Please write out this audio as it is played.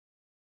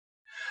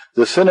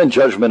The sin and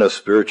judgment of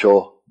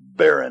spiritual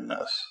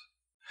barrenness.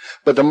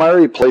 But the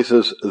miry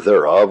places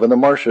thereof and the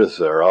marshes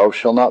thereof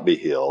shall not be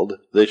healed,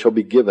 they shall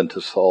be given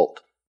to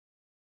salt.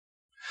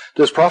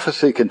 This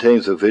prophecy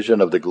contains a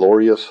vision of the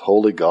glorious,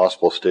 holy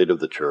gospel state of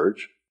the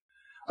church,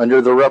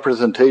 under the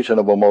representation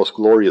of a most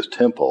glorious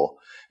temple,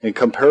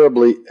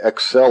 incomparably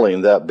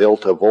excelling that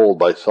built of old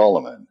by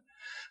Solomon,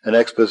 an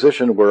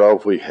exposition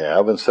whereof we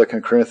have in 2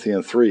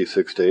 Corinthians 3,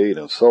 6-8,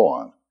 and so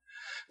on.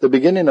 The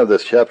beginning of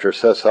this chapter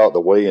sets out the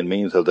way and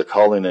means of the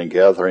calling and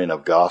gathering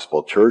of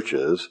gospel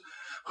churches,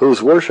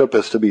 whose worship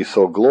is to be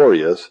so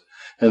glorious,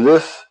 and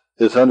this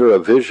is under a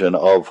vision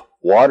of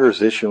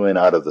waters issuing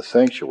out of the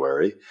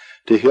sanctuary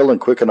to heal and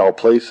quicken all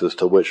places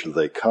to which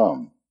they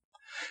come.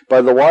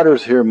 By the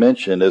waters here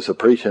mentioned is the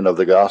preaching of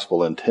the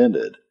gospel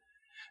intended,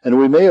 and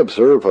we may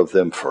observe of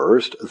them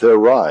first their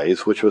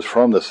rise, which was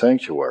from the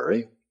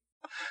sanctuary.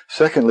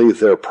 Secondly,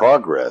 their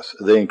progress.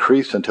 They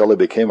increased until they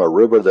became a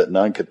river that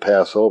none could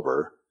pass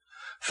over.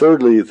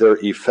 Thirdly, their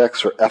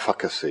effects or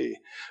efficacy.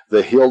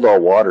 They healed all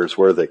waters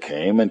where they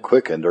came, and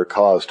quickened or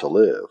caused to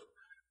live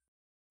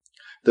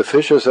the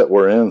fishes that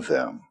were in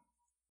them.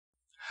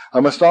 I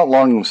must not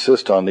long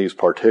insist on these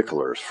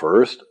particulars.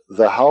 First,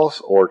 the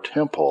house or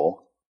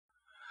temple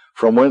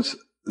from whence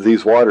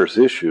these waters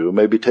issue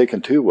may be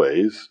taken two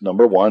ways.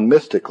 Number one,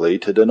 mystically,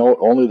 to denote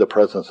only the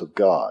presence of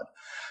God.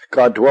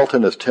 God dwelt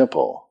in his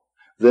temple.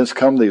 Thence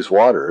come these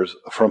waters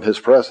from his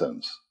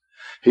presence.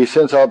 He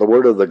sends out the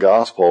word of the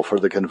gospel for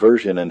the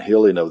conversion and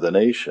healing of the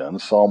nation,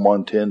 Psalm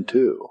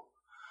 110:2.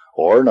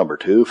 Or, number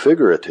two,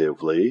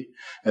 figuratively,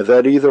 and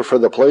that either for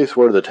the place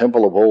where the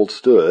temple of old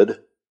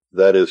stood,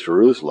 that is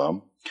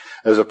Jerusalem,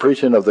 as the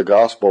preaching of the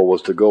gospel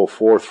was to go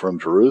forth from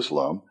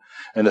Jerusalem,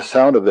 and the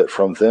sound of it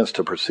from thence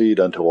to proceed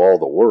unto all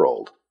the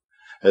world,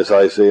 as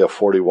Isaiah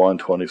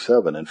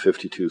 41:27 and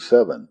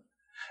 52:7,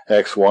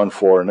 Acts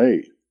 1:4 and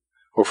 8,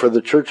 or for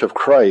the church of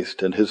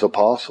Christ and his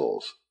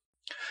apostles,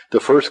 the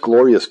first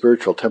glorious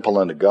spiritual temple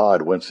unto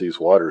God whence these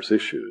waters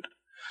issued.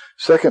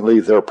 Secondly,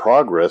 their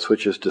progress,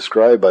 which is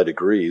described by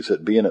degrees,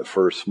 it being at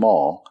first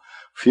small,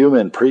 few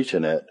men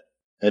preaching it,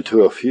 and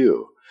to a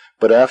few,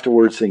 but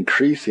afterwards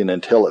increasing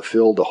until it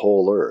filled the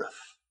whole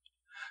earth.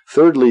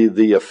 Thirdly,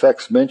 the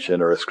effects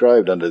mentioned or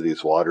ascribed unto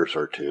these waters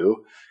are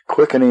two,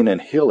 quickening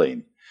and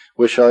healing,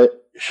 which I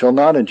shall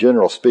not in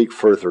general speak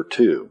further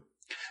to,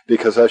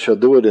 because I shall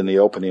do it in the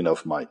opening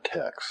of my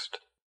text.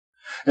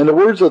 In the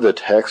words of the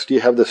text, you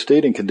have the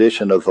state and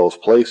condition of those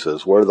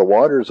places where the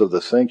waters of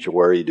the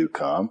sanctuary do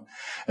come,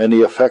 and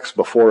the effects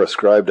before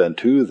ascribed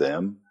unto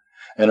them,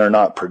 and are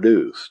not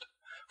produced.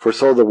 For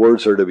so the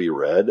words are to be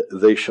read,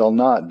 they shall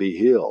not be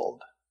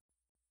healed.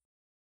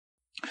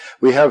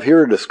 We have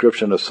here a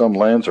description of some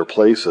lands or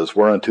places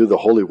whereunto the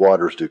holy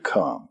waters do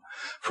come.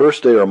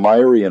 First, they are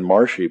miry and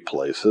marshy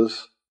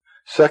places.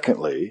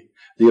 Secondly,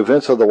 the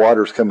events of the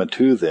waters coming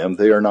to them,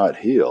 they are not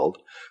healed.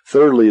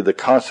 Thirdly, the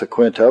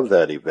consequent of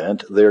that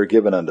event, they are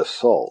given unto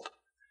salt.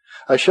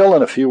 I shall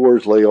in a few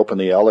words lay open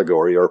the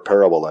allegory or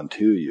parable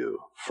unto you.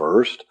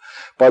 First,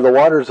 by the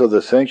waters of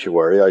the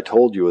sanctuary I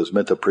told you is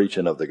meant the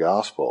preaching of the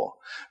gospel,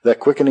 that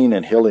quickening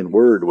and healing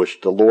word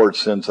which the Lord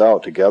sends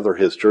out to gather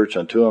his church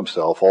unto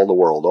himself all the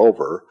world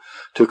over,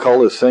 to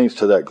call his saints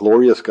to that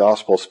glorious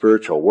gospel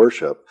spiritual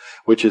worship,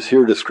 which is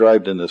here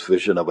described in this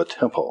vision of a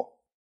temple.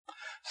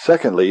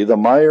 Secondly, the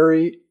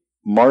miry,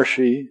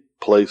 marshy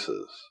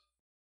places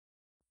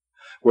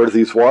where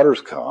these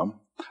waters come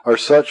are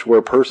such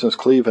where persons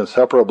cleave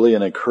inseparably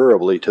and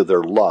incurably to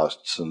their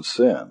lusts and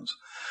sins,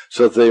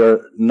 so that they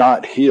are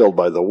not healed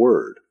by the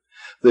word.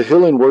 The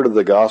healing word of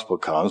the gospel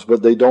comes,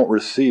 but they don't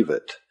receive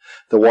it.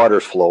 The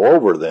waters flow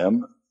over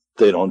them,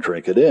 they don't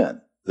drink it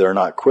in. They're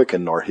not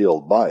quickened nor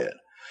healed by it.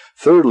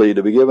 Thirdly,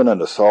 to be given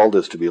unto salt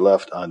is to be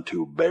left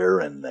unto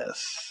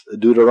barrenness.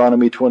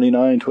 Deuteronomy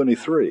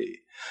 29:23,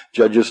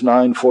 Judges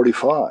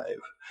 9:45,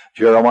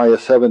 Jeremiah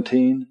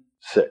 17:6.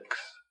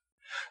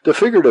 The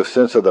figurative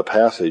sense of the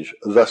passage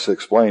thus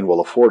explained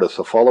will afford us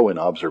the following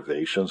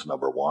observations.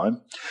 Number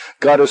one,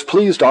 God is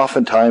pleased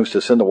oftentimes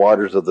to send the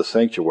waters of the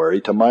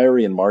sanctuary to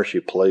miry and marshy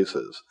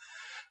places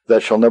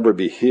that shall never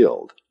be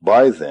healed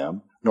by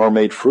them, nor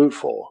made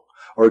fruitful.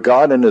 Or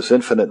God in his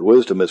infinite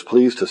wisdom is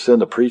pleased to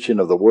send the preaching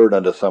of the word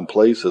unto some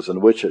places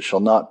in which it shall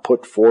not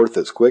put forth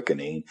its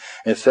quickening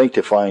and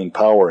sanctifying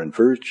power and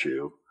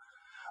virtue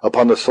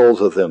upon the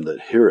souls of them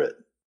that hear it.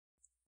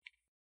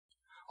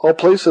 All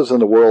places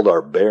in the world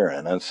are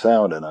barren,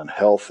 unsound, and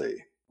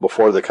unhealthy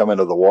before the coming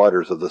of the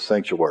waters of the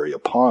sanctuary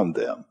upon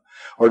them,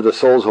 or the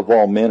souls of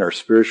all men are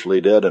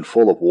spiritually dead and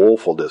full of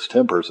woeful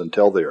distempers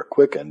until they are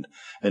quickened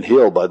and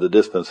healed by the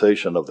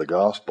dispensation of the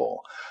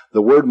gospel.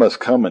 The word must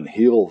come and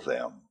heal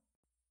them.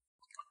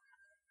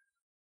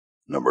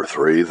 Number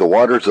three, the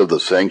waters of the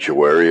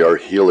sanctuary are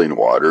healing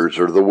waters,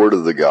 or the word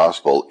of the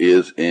gospel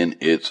is in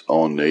its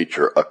own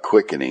nature a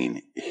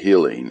quickening,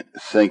 healing,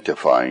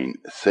 sanctifying,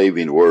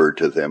 saving word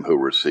to them who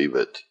receive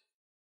it.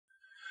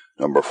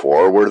 Number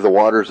four, where the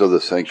waters of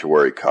the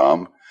sanctuary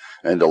come,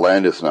 and the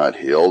land is not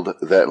healed,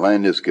 that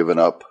land is given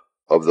up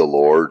of the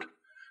Lord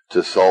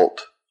to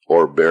salt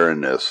or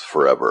barrenness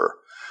forever.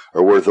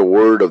 or where the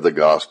word of the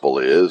gospel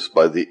is,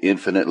 by the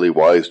infinitely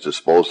wise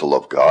disposal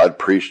of God,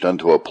 preached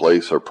unto a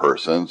place or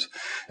persons,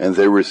 and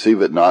they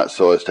receive it not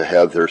so as to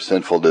have their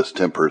sinful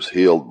distempers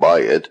healed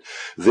by it,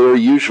 they are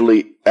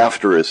usually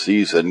after a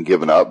season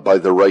given up by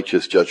the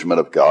righteous judgment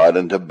of God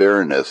unto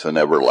barrenness and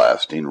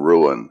everlasting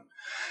ruin.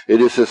 It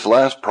is this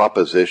last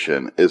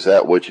proposition, is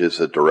that which is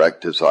the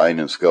direct design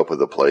and scope of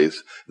the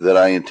place, that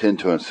I intend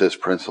to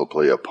insist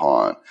principally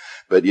upon,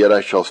 but yet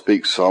I shall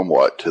speak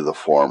somewhat to the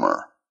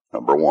former.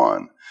 Number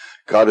 1.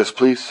 God is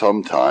pleased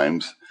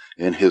sometimes,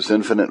 in his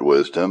infinite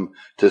wisdom,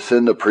 to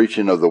send the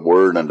preaching of the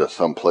word unto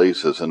some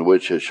places in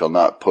which it shall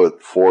not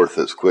put forth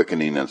its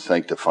quickening and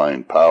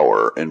sanctifying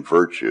power and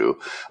virtue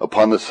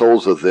upon the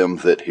souls of them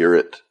that hear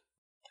it.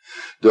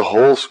 The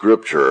whole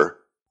Scripture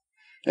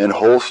and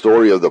whole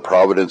story of the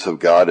providence of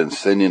God in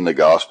sending the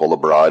gospel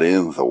abroad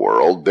in the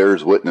world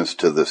bears witness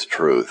to this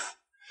truth.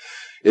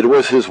 It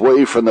was his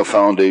way from the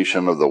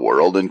foundation of the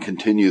world and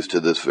continues to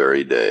this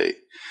very day.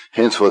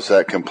 Hence was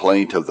that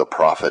complaint of the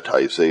prophet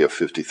Isaiah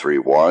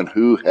 53:1,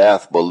 who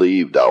hath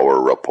believed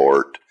our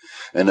report,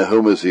 and to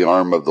whom is the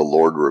arm of the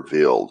Lord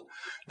revealed?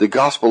 The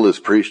gospel is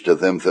preached to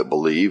them that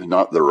believe,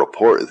 not the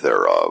report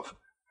thereof.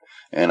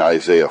 And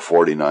Isaiah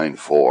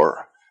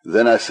 49:4,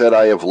 then I said,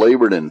 I have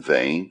labored in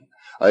vain,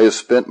 I have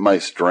spent my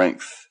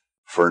strength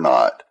for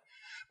naught.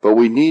 But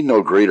we need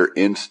no greater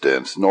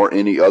instance, nor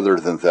any other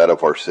than that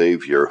of our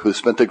Savior, who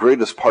spent the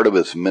greatest part of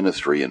his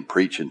ministry in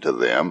preaching to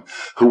them,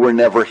 who were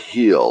never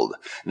healed,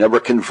 never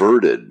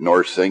converted,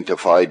 nor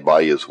sanctified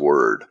by his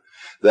word.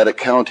 That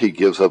account he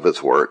gives of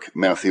his work,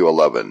 Matthew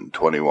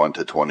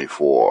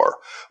 11:21-24.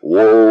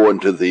 Woe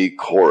unto thee,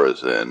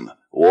 Chorazin!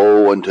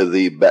 Woe unto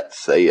thee,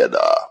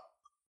 Bethsaida!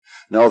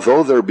 Now,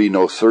 though there be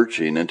no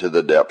searching into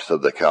the depths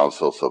of the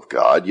counsels of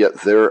God,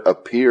 yet there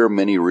appear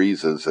many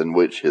reasons in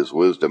which his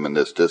wisdom in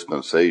this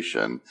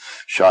dispensation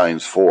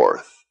shines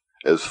forth.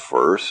 As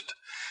first,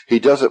 he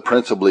does it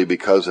principally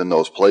because in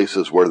those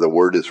places where the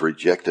word is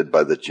rejected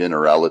by the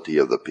generality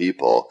of the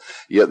people,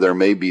 yet there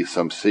may be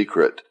some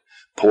secret,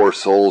 poor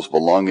souls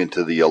belonging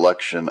to the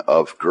election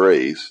of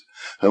grace,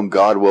 whom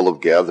God will have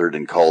gathered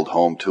and called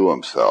home to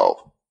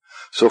himself.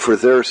 So for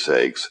their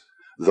sakes,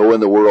 though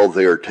in the world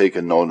they are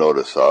taken no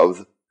notice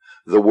of,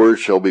 the word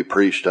shall be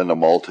preached unto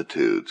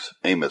multitudes.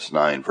 Amos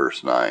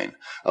 9:9.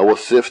 I will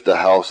sift the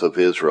house of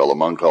Israel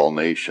among all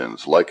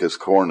nations, like as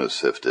corn is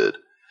sifted.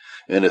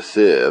 In a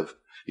sieve,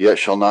 yet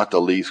shall not the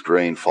least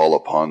grain fall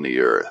upon the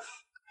earth.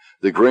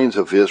 The grains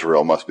of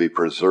Israel must be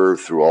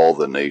preserved through all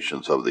the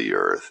nations of the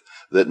earth,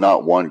 that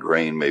not one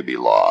grain may be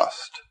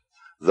lost.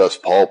 Thus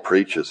Paul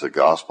preaches the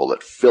gospel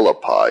at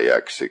Philippi,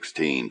 Acts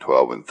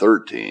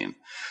 16:12-13,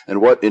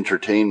 and what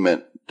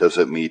entertainment does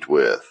it meet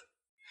with?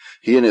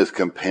 He and his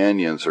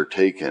companions are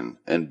taken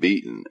and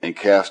beaten and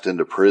cast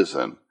into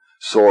prison,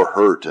 sore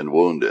hurt and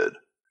wounded.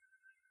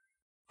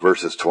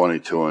 Verses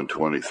 22 and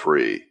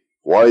 23.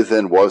 Why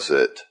then was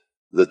it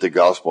that the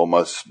gospel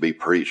must be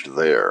preached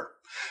there?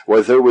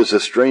 Why, there was a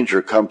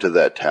stranger come to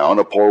that town,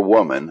 a poor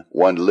woman,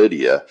 one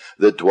Lydia,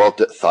 that dwelt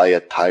at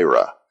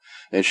Thyatira,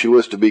 and she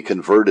was to be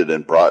converted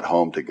and brought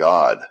home to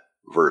God.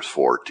 Verse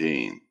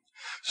 14.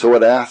 So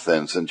at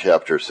Athens in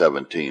chapter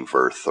 17,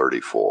 verse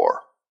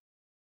 34.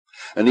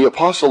 And the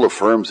apostle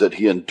affirms that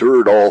he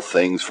endured all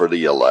things for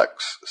the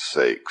elect's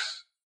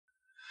sakes.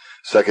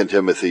 2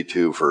 Timothy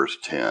 2, verse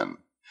 10.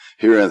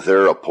 Here and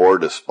there a poor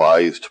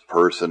despised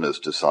person is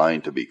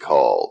designed to be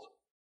called.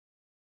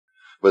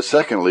 But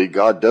secondly,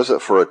 God does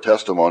it for a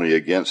testimony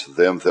against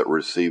them that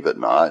receive it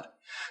not,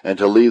 and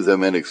to leave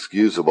them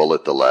inexcusable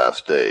at the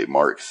last day.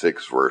 Mark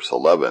 6, verse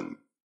 11.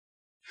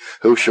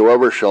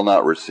 Whosoever shall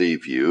not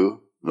receive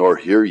you, nor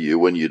hear you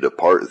when you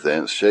depart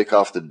thence, shake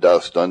off the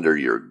dust under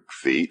your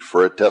feet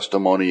for a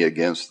testimony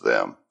against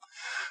them.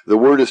 The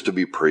word is to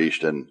be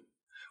preached, and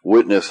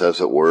witness, as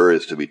it were,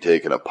 is to be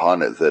taken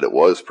upon it that it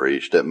was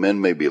preached, that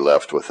men may be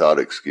left without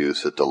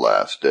excuse at the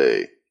last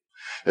day.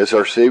 As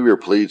our Savior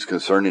pleads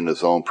concerning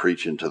his own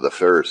preaching to the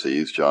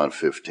Pharisees, John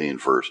 15,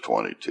 verse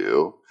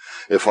 22,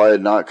 if I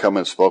had not come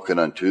and spoken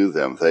unto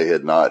them, they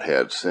had not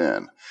had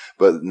sin,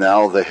 but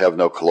now they have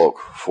no cloak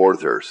for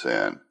their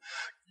sin.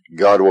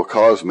 God will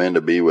cause men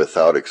to be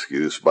without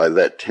excuse by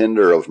that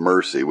tender of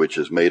mercy which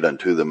is made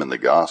unto them in the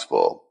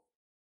gospel.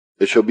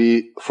 It shall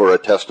be for a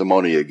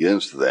testimony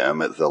against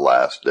them at the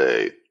last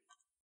day.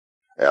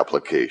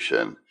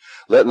 Application.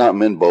 Let not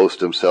men boast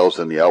themselves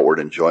in the outward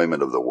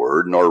enjoyment of the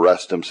word, nor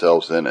rest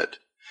themselves in it.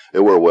 It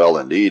were well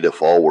indeed if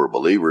all were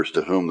believers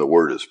to whom the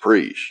word is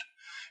preached,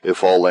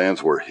 if all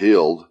lands were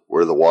healed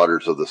where the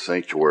waters of the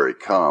sanctuary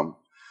come,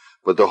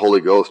 but the Holy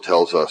Ghost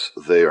tells us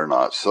they are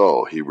not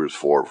so. Hebrews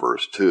 4,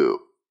 verse 2.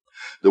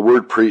 The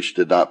word preached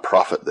did not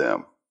profit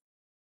them.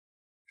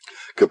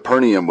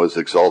 Capernaum was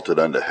exalted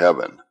unto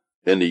heaven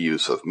in the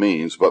use of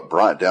means, but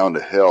brought down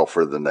to hell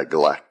for the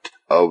neglect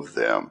of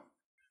them.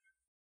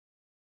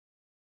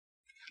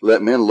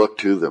 Let men look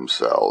to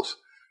themselves.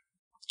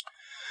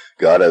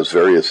 God has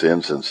various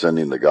ends in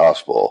sending the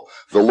gospel.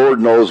 The Lord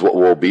knows what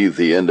will be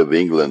the end of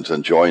England's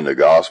enjoying the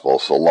gospel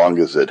so long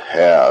as it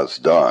has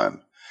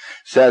done.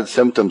 Sad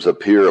symptoms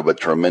appear of a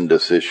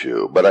tremendous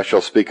issue, but I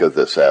shall speak of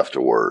this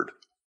afterward.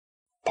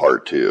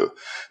 Part 2.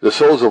 The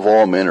souls of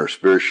all men are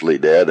spiritually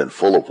dead and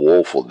full of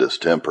woeful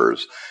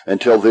distempers,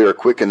 until they are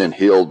quickened and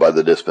healed by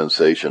the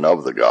dispensation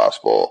of the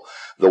gospel.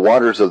 The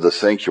waters of the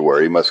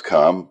sanctuary must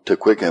come to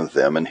quicken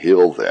them and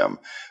heal them.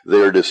 They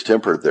are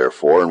distempered,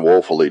 therefore, and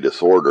woefully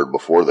disordered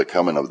before the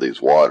coming of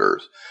these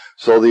waters.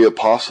 So the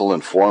apostle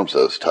informs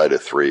us,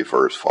 Titus 3,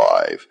 verse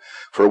 5,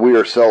 For we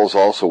ourselves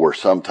also were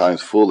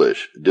sometimes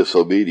foolish,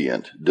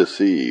 disobedient,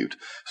 deceived,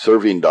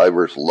 serving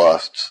divers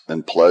lusts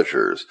and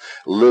pleasures,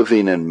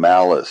 living in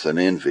malice and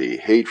envy,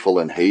 hateful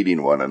and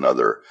hating one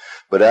another.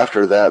 But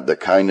after that the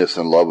kindness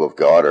and love of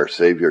God our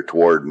Saviour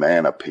toward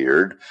man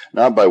appeared,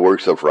 not by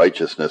works of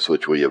righteousness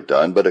which we have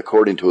done, but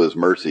according to his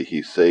mercy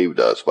he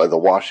saved us, by the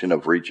washing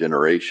of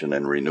regeneration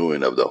and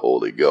renewing of the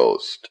Holy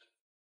Ghost.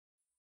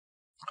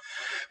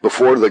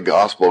 Before the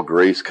gospel,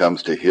 grace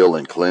comes to heal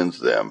and cleanse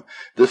them.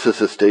 This is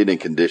the state and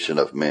condition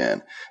of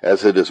men,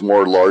 as it is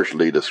more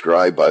largely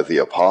described by the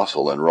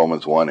apostle in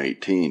Romans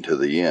 1:18 to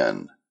the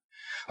end.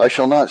 I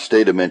shall not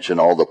stay to mention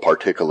all the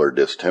particular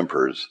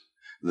distempers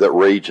that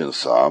rage in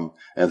some,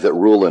 and that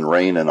rule and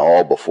reign in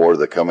all before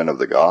the coming of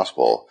the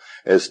gospel,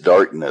 as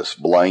darkness,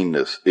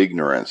 blindness,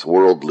 ignorance,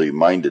 worldly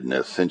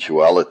mindedness,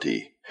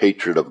 sensuality,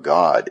 hatred of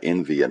God,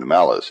 envy, and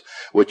malice,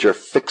 which are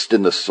fixed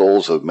in the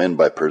souls of men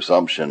by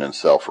presumption and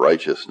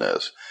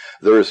self-righteousness.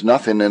 There is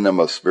nothing in them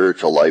of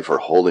spiritual life or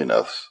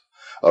holiness,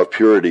 of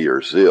purity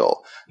or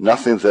zeal,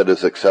 nothing that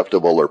is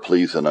acceptable or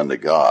pleasing unto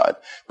God.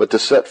 But to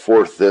set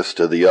forth this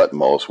to the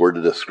utmost were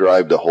to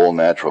describe the whole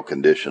natural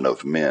condition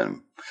of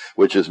men,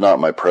 which is not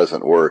my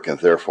present work, and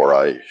therefore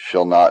I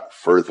shall not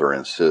further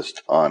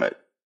insist on it.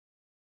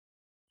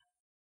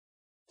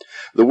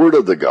 The word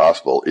of the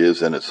gospel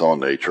is in its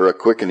own nature a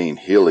quickening,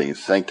 healing,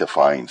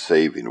 sanctifying,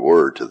 saving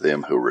word to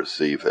them who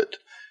receive it.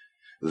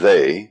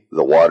 They,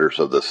 the waters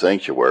of the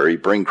sanctuary,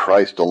 bring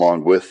Christ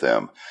along with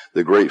them,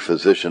 the great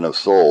physician of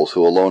souls,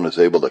 who alone is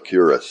able to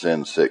cure a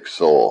sin-sick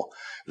soul.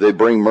 They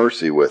bring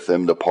mercy with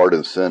them to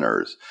pardon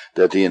sinners,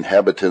 that the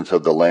inhabitants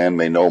of the land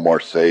may no more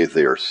say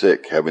they are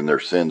sick, having their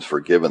sins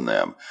forgiven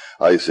them.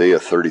 Isaiah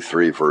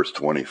 33, verse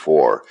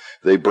 24.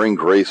 They bring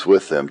grace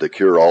with them to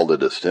cure all the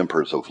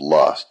distempers of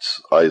lusts.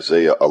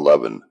 Isaiah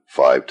 11,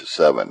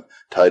 5-7.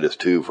 Titus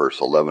 2, verse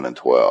 11 and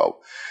 12.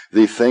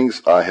 These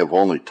things I have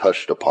only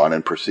touched upon,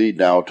 and proceed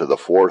now to the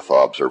fourth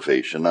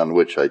observation, on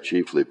which I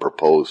chiefly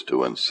propose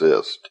to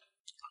insist.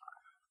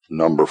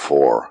 Number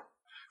 4.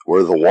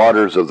 Where the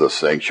waters of the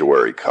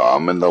sanctuary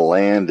come, and the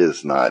land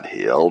is not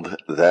healed,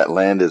 that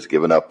land is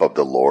given up of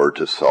the Lord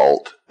to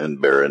salt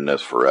and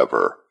barrenness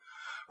forever.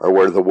 Or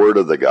where the word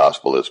of the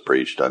gospel is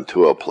preached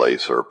unto a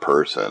place or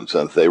persons,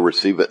 and they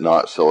receive it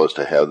not so as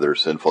to have their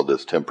sinful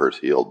distempers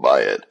healed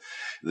by it,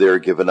 they are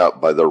given up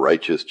by the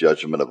righteous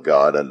judgment of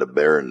God unto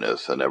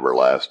barrenness and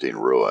everlasting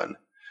ruin.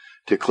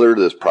 To clear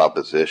this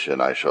proposition,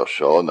 I shall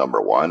show,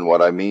 number 1,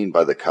 what I mean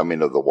by the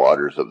coming of the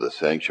waters of the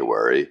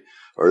sanctuary,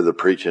 or the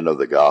preaching of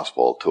the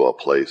gospel to a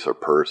place or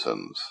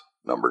persons.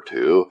 Number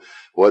 2,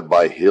 what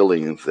by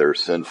healing their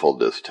sinful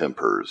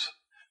distempers.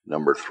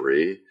 Number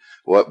 3,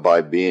 what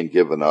by being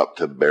given up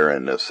to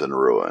barrenness and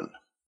ruin.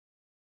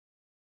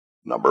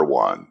 Number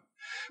 1,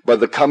 by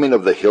the coming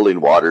of the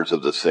healing waters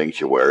of the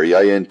sanctuary,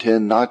 I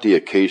intend not the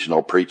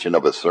occasional preaching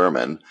of a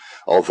sermon,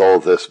 although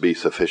this be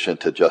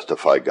sufficient to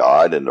justify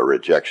God in the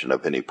rejection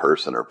of any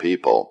person or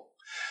people.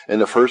 In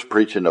the first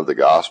preaching of the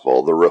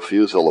gospel, the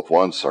refusal of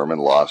one sermon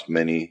lost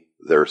many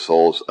their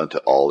souls unto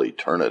all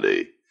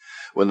eternity.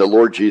 When the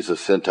Lord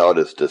Jesus sent out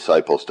his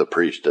disciples to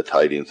preach the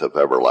tidings of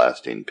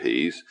everlasting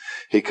peace,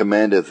 he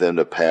commanded them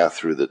to pass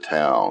through the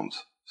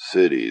towns,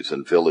 cities,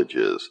 and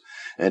villages,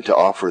 and to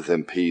offer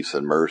them peace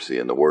and mercy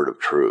in the word of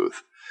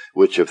truth,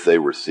 which if they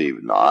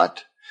received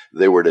not,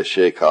 they were to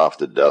shake off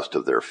the dust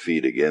of their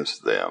feet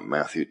against them.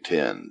 Matthew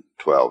 10,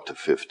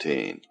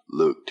 12-15,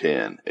 Luke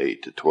 10,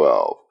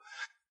 8-12.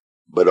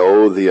 But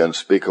oh, the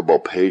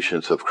unspeakable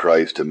patience of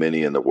Christ to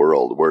many in the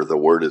world, where the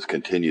word is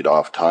continued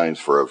oft times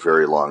for a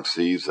very long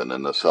season,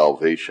 and the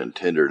salvation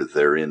tendered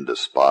therein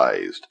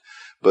despised.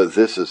 But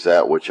this is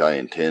that which I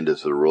intend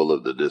as the rule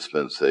of the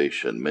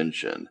dispensation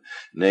mentioned,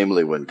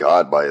 namely, when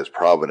God by his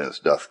providence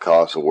doth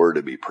cause a word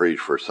to be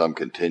preached for some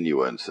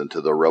continuance into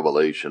the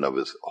revelation of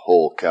his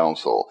whole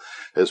counsel,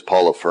 as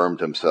Paul affirmed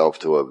himself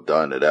to have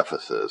done at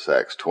Ephesus,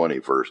 Acts 20,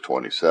 verse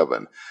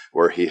 27,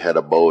 where he had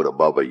abode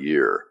above a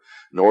year.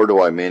 Nor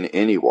do I mean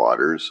any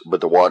waters,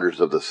 but the waters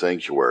of the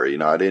sanctuary,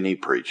 not any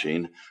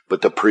preaching,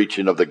 but the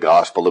preaching of the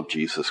gospel of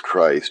Jesus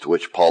Christ,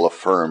 which Paul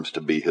affirms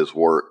to be his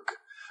work.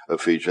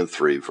 Ephesians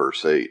 3,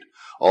 verse 8.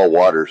 All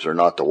waters are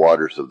not the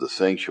waters of the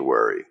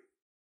sanctuary.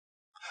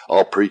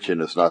 All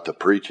preaching is not the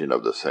preaching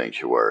of the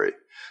sanctuary.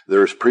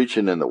 There is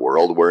preaching in the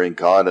world wherein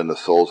God and the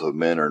souls of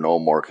men are no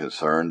more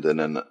concerned than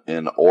in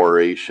an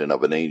oration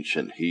of an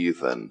ancient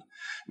heathen.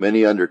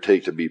 Many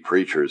undertake to be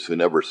preachers who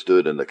never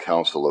stood in the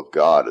counsel of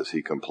God, as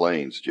he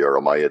complains,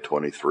 Jeremiah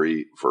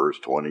 23, verse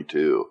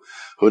 22,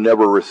 who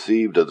never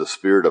received of the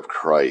Spirit of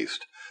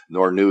Christ,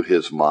 nor knew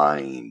his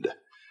mind.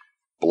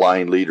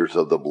 Blind leaders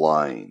of the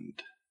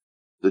blind.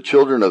 The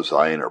children of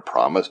Zion are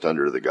promised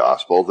under the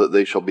gospel that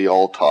they shall be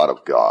all taught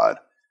of God.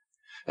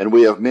 And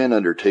we have men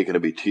undertaken to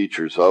be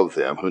teachers of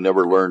them who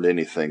never learned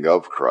anything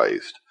of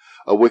Christ,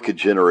 a wicked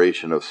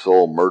generation of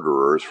soul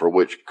murderers, for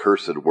which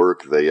cursed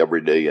work they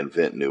every day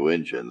invent new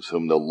engines,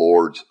 whom the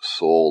Lord's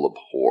soul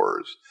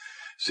abhors.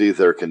 See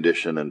their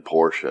condition and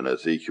portion,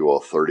 Ezekiel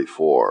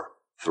 34,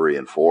 3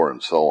 and 4,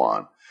 and so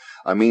on.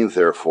 I mean,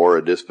 therefore,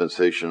 a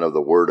dispensation of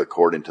the word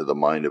according to the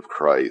mind of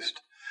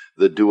Christ,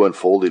 the due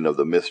unfolding of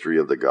the mystery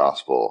of the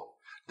gospel.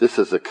 This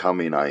is the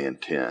coming I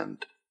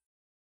intend.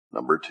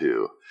 Number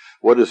 2.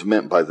 What is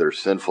meant by their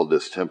sinful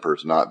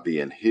distempers not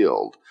being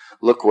healed?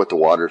 Look what the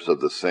waters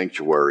of the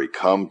sanctuary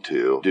come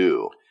to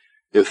do.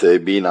 If they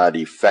be not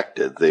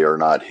effected, they are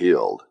not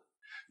healed.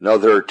 Now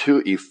there are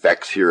 2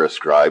 effects here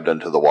ascribed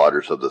unto the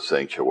waters of the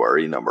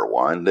sanctuary. Number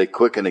 1, they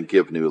quicken and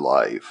give new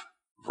life.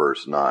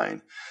 Verse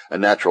 9, a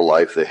natural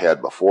life they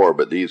had before,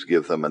 but these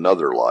give them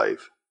another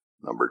life.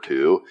 Number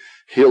 2,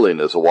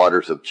 healing is the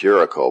waters of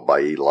Jericho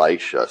by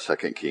Elisha,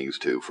 2 Kings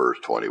 2, verse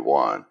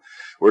 21.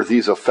 Where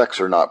these effects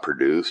are not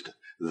produced,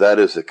 that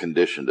is the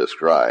condition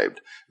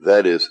described.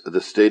 That is,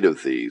 the state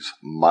of these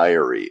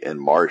miry and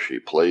marshy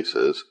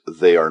places,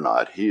 they are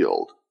not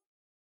healed.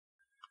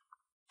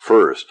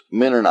 First,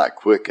 men are not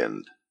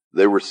quickened.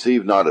 They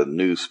receive not a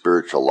new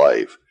spiritual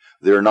life.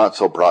 They are not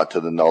so brought to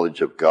the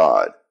knowledge of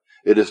God.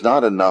 It is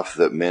not enough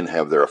that men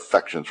have their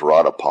affections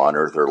wrought upon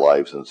or their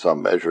lives in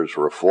some measures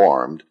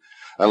reformed,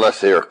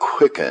 unless they are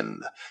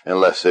quickened,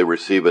 unless they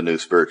receive a new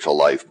spiritual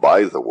life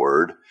by the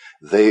word.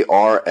 They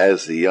are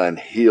as the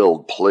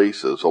unhealed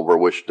places over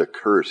which the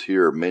curse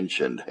here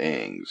mentioned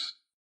hangs.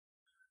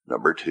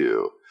 Number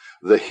 2,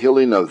 the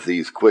healing of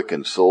these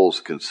quickened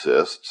souls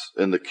consists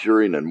in the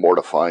curing and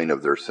mortifying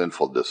of their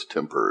sinful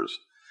distempers.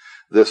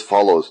 This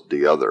follows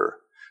the other.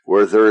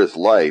 Where there is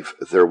life,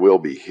 there will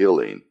be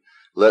healing.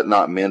 Let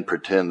not men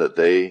pretend that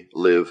they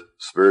live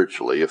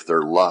spiritually if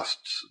their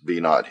lusts be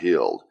not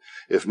healed.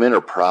 If men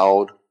are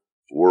proud,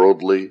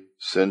 worldly,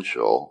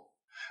 sensual,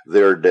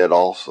 they are dead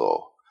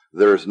also.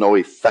 There is no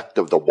effect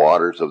of the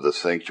waters of the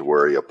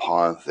sanctuary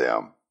upon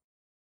them.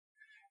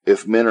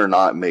 If men are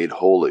not made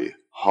holy,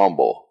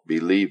 humble,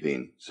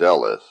 believing,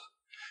 zealous,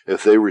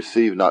 if they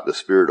receive not the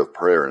spirit of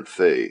prayer and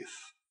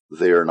faith,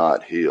 they are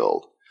not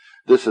healed.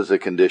 This is a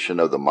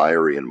condition of the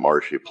miry and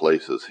marshy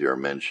places here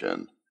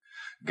mentioned.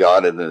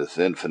 God in his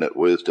infinite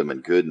wisdom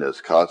and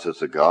goodness causes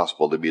the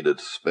gospel to be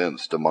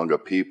dispensed among a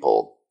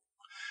people,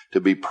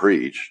 to be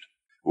preached,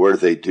 where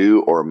they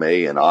do or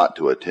may and ought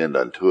to attend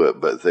unto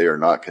it, but they are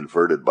not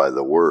converted by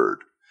the word,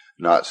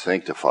 not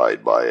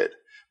sanctified by it,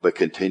 but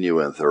continue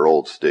in their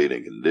old state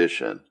and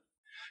condition.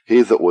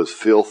 He that was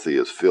filthy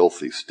is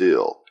filthy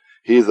still.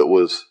 He that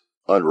was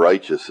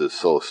unrighteous is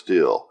so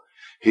still.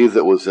 He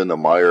that was in the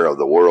mire of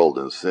the world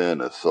and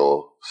sin is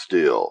so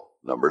still.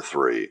 Number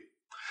 3.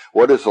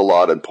 What is the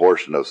lot and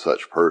portion of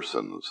such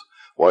persons?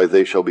 Why,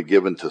 they shall be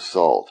given to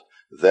salt,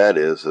 that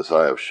is, as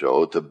I have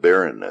showed, to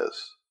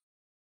barrenness,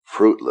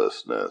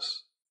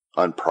 fruitlessness,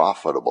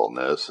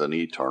 unprofitableness, and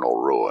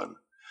eternal ruin.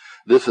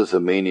 This is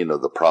the meaning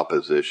of the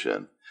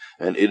proposition,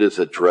 and it is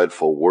a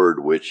dreadful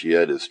word which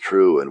yet is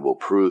true and will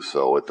prove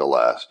so at the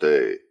last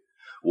day.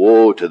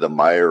 Woe to the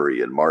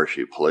miry and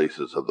marshy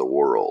places of the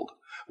world!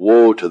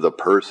 Woe to the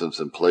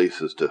persons and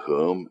places to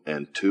whom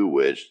and to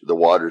which the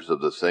waters of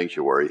the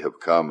sanctuary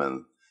have come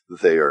and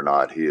they are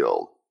not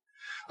healed.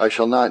 I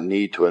shall not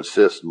need to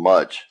insist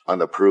much on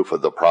the proof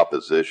of the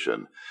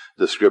proposition.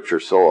 The Scripture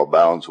so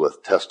abounds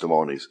with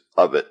testimonies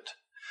of it.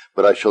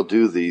 But I shall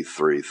do these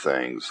 3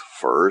 things.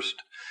 First,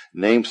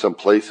 name some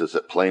places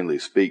that plainly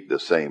speak the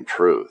same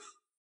truth.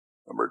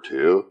 Number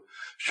 2,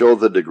 show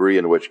the degree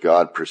in which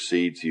God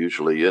proceeds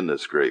usually in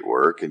this great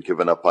work and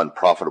given up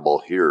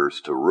unprofitable hearers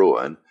to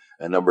ruin.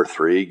 And number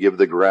 3, give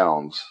the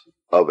grounds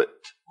of it.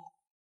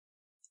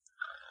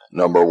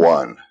 Number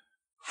 1,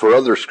 for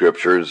other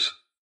scriptures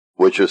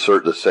which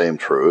assert the same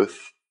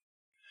truth,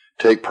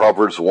 take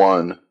Proverbs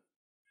 1,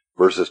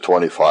 verses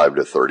 25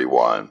 to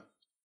 31.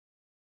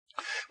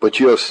 But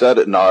you have set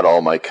at naught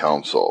all my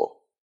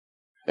counsel,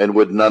 and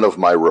would none of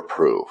my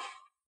reproof.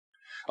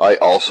 I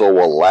also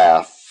will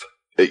laugh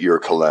at your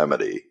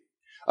calamity.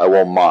 I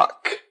will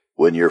mock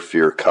when your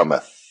fear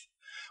cometh.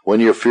 When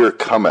your fear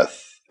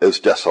cometh as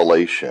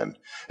desolation,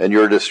 and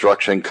your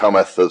destruction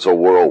cometh as a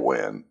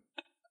whirlwind.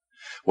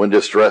 When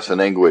distress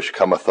and anguish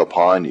cometh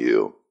upon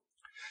you,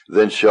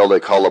 then shall they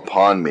call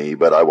upon me,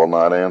 but I will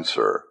not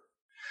answer.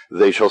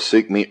 They shall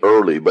seek me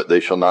early, but they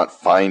shall not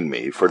find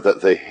me, for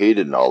that they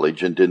hated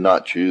knowledge and did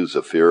not choose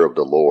the fear of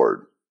the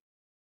Lord.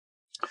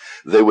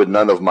 They would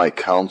none of my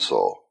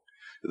counsel.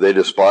 They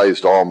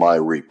despised all my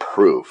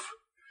reproof.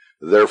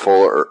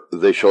 Therefore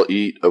they shall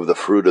eat of the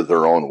fruit of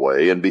their own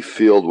way, and be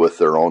filled with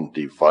their own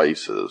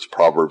devices.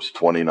 Proverbs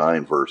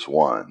 29, verse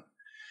 1.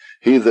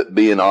 He that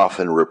being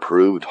often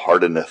reproved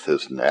hardeneth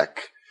his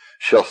neck,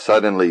 shall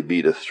suddenly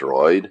be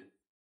destroyed,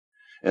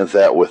 and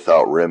that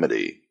without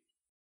remedy.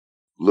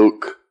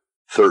 Luke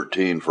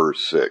 13,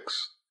 verse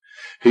 6.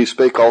 He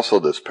spake also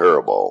this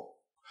parable.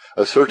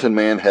 A certain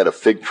man had a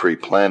fig tree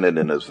planted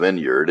in his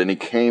vineyard, and he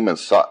came and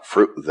sought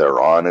fruit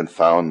thereon, and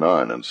found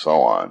none, and so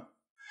on.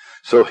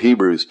 So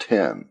Hebrews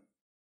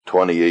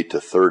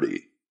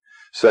 10:28-30,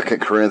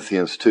 2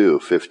 Corinthians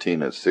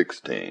 2:15 and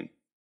 16.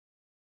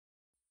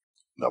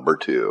 Number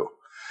 2.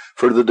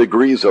 For the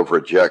degrees of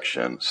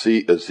rejection,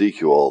 see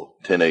Ezekiel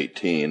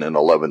 10:18 and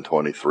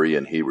 11:23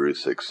 and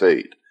Hebrews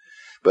 6:8.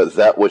 But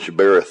that which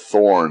beareth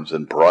thorns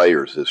and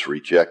briers is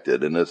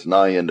rejected, and is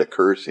nigh unto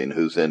cursing,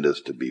 whose end is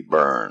to be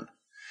burned.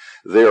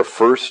 They are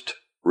first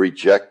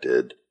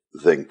rejected,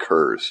 then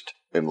cursed,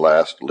 and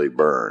lastly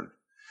burned.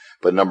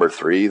 But number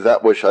 3,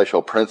 that which I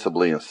shall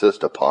principally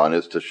insist upon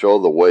is to show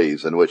the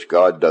ways in which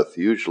God doth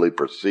usually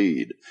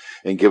proceed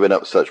in giving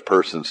up such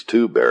persons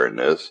to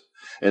barrenness,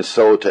 and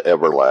so to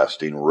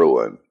everlasting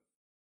ruin.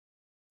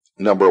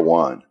 Number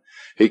 1,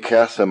 he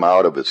casts them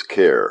out of his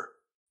care.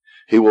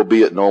 He will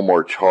be at no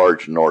more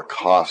charge nor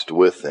cost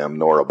with them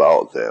nor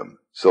about them.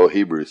 So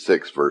Hebrews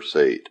 6 verse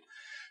 8.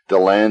 The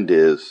land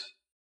is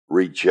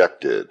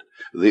rejected.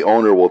 The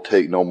owner will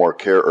take no more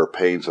care or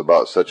pains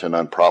about such an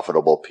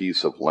unprofitable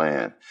piece of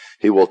land.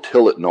 He will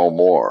till it no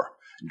more,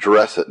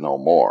 dress it no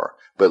more,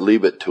 but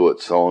leave it to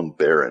its own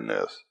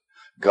barrenness.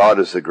 God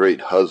is a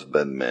great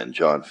husbandman,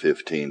 John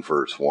 15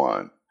 verse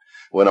 1.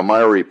 When a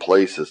miry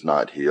place is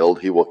not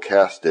healed, he will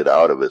cast it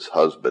out of his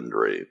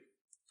husbandry.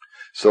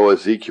 So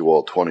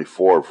Ezekiel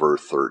 24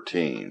 verse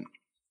 13.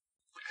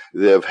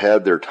 They have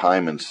had their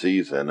time and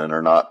season, and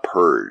are not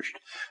purged.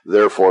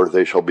 Therefore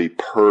they shall be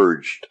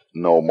purged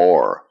no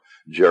more.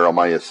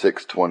 Jeremiah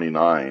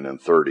 6:29 and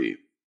 30.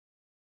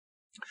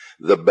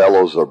 The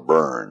bellows are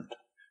burned.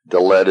 The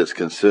lead is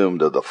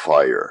consumed of the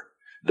fire.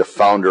 The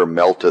founder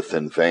melteth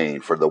in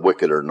vain, for the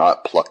wicked are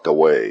not plucked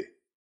away.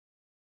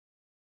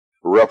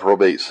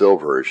 Reprobate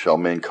silver shall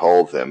men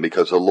call them,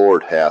 because the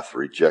Lord hath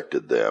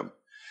rejected them.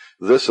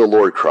 This the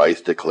Lord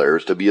Christ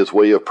declares to be his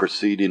way of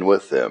proceeding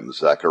with them.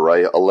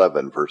 Zechariah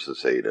 11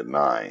 verses 8 and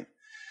 9.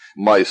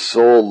 My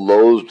soul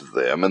loathed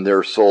them, and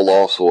their soul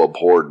also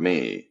abhorred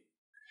me.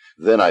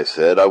 Then I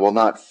said, I will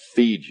not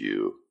feed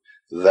you.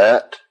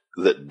 That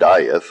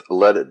dieth,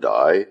 let it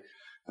die.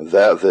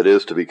 That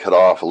is to be cut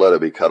off, let it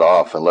be cut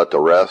off, and let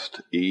the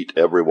rest eat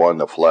every one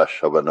the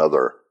flesh of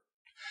another.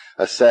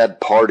 A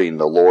sad parting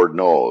the Lord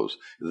knows.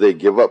 They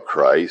give up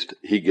Christ,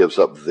 he gives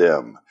up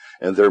them,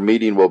 and their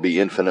meeting will be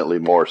infinitely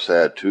more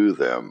sad to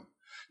them.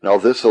 Now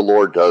this the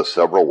Lord does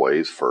several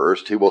ways.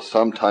 First, he will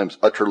sometimes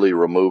utterly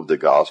remove the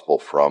gospel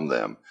from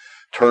them,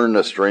 turn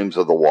the streams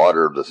of the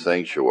water of the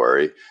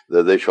sanctuary,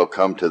 that they shall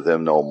come to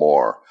them no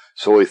more.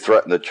 So he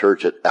threatened the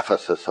church at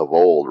Ephesus of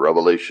old,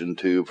 Revelation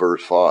 2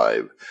 verse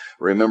 5.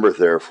 Remember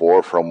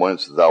therefore from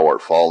whence thou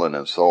art fallen,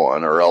 and so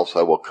on, or else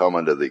I will come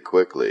unto thee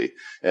quickly,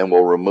 and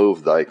will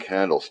remove thy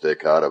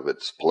candlestick out of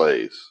its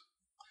place.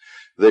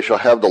 They shall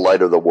have the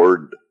light of the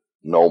word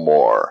no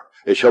more.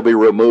 It shall be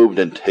removed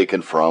and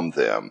taken from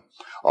them.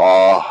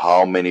 Ah,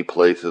 how many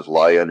places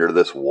lie under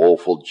this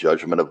woeful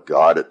judgment of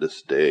God at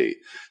this day,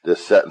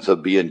 this sentence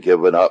of being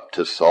given up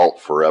to salt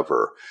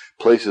forever.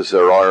 Places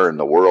there are in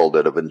the world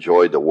that have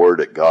enjoyed the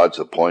word at God's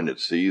appointed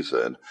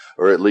season,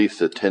 or at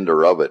least a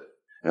tender of it,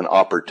 an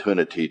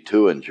opportunity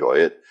to enjoy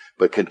it,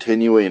 but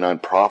continuing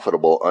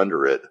unprofitable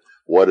under it,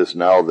 what is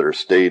now their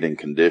state and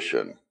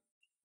condition.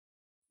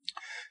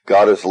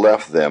 God has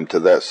left them to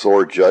that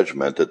sore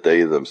judgment that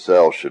they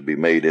themselves should be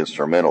made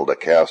instrumental to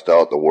cast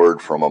out the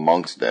word from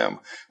amongst them,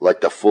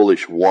 like the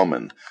foolish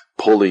woman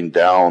pulling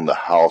down the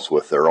house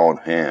with their own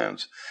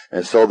hands.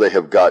 And so they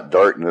have got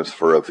darkness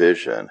for a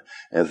vision,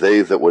 and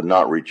they that would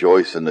not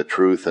rejoice in the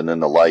truth and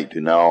in the light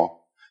do now,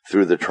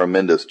 through the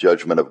tremendous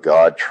judgment of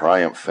God,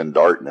 triumph in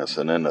darkness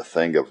and in a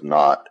thing of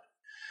naught.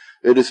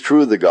 It is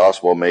true the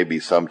gospel may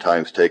be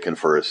sometimes taken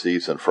for a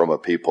season from a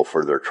people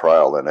for their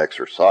trial and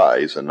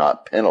exercise, and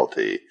not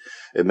penalty.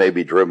 It may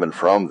be driven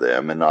from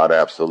them, and not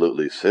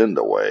absolutely sinned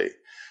away.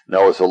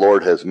 Now as the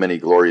Lord has many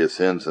glorious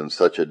ends in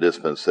such a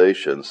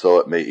dispensation, so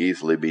it may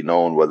easily be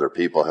known whether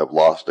people have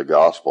lost the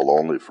gospel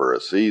only for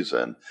a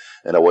season,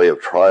 in a way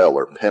of trial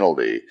or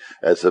penalty,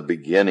 as the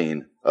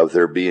beginning of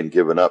their being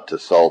given up to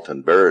salt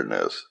and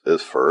barrenness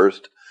is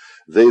first.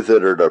 They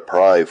that are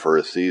deprived for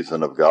a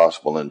season of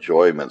gospel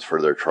enjoyments for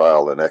their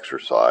trial and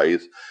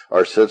exercise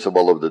are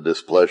sensible of the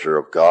displeasure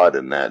of God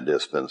in that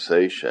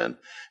dispensation,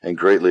 and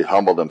greatly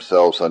humble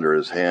themselves under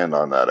his hand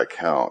on that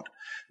account.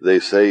 They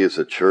say as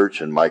a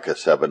church in Micah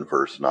 7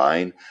 verse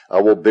 9,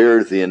 I will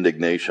bear the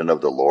indignation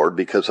of the Lord,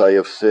 because I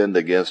have sinned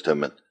against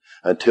him,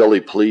 until he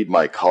plead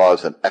my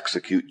cause and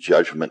execute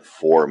judgment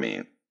for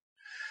me.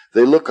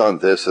 They look on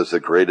this as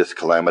the greatest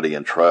calamity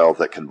and trial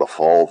that can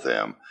befall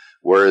them,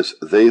 whereas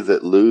they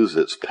that lose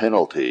its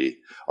penalty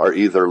are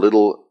either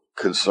little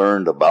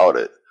concerned about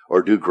it,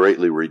 or do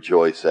greatly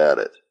rejoice at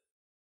it.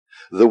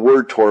 The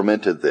word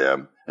tormented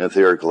them, and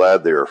they are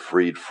glad they are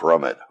freed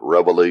from it.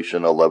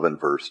 Revelation 11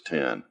 verse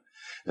 10.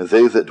 And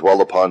they that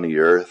dwell upon the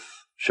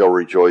earth shall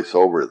rejoice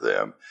over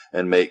them,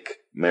 and make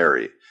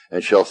merry,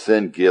 and shall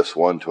send gifts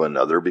one to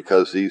another,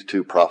 because these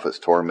two prophets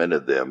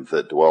tormented them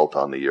that dwelt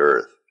on the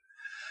earth.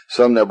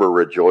 Some never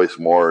rejoice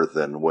more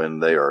than when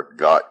they are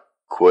got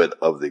quit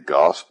of the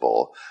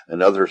gospel,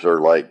 and others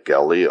are like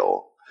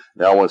Gallio.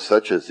 Now when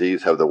such as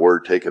these have the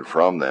word taken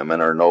from them,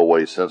 and are no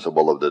way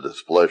sensible of the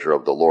displeasure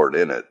of the Lord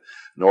in it,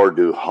 nor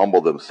do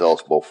humble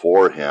themselves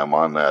before him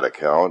on that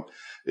account,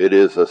 it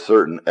is a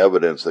certain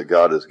evidence that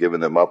God has given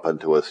them up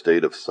unto a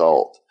state of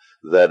salt,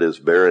 that is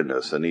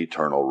barrenness and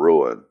eternal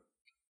ruin.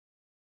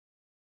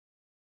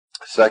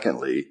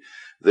 Secondly,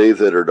 they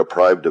that are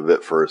deprived of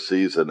it for a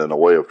season in a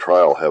way of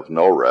trial have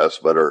no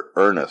rest, but are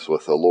earnest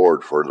with the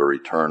Lord for the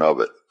return of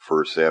it.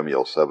 1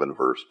 Samuel 7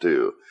 verse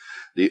 2.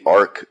 The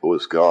ark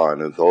was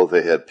gone, and though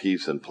they had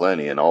peace and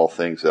plenty and all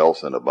things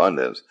else in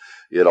abundance,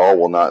 yet all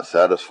will not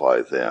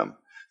satisfy them.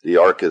 The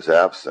ark is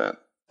absent,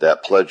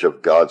 that pledge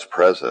of God's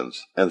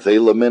presence, and they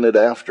lamented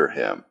after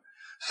him.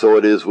 So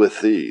it is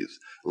with these.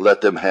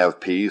 Let them have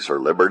peace or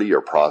liberty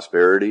or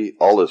prosperity,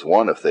 all is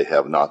one if they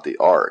have not the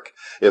ark.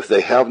 If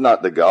they have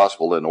not the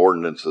gospel and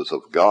ordinances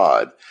of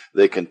God,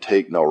 they can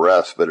take no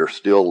rest, but are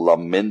still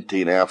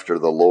lamenting after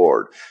the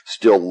Lord,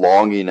 still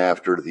longing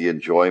after the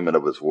enjoyment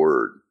of his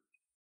word.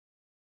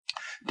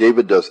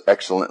 David does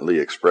excellently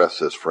express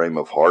this frame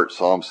of heart.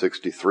 Psalm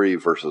 63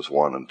 verses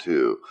 1 and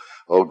 2.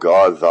 O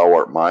God, thou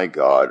art my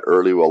God,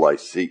 early will I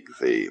seek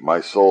thee. My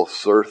soul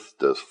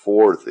thirsteth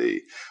for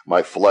thee.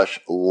 My flesh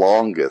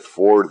longeth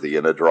for thee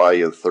in a dry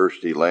and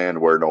thirsty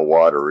land where no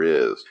water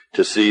is,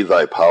 to see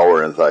thy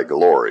power and thy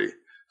glory,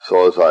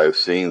 so as I have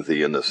seen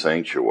thee in the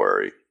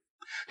sanctuary.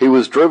 He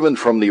was driven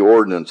from the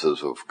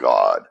ordinances of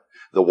God.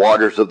 The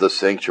waters of the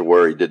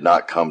sanctuary did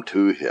not come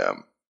to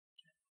him.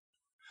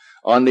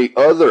 On the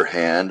other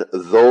hand,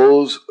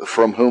 those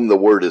from whom the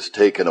word is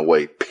taken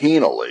away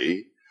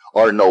penally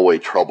are no way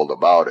troubled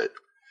about it,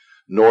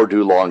 nor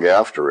do long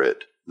after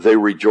it. They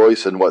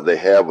rejoice in what they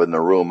have in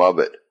the room of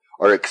it,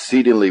 are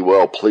exceedingly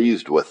well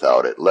pleased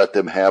without it. Let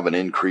them have an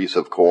increase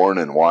of corn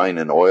and wine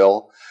and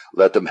oil.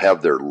 Let them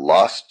have their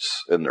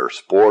lusts and their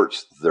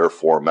sports, their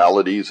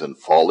formalities and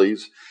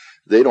follies.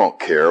 They don't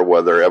care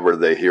whether ever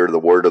they hear the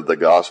word of the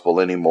gospel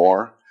any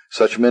more.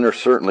 Such men are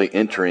certainly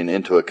entering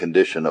into a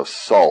condition of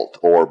salt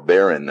or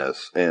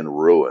barrenness and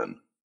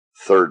ruin.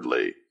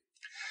 Thirdly,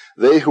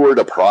 they who are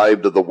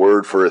deprived of the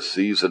word for a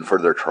season for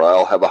their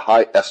trial have a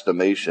high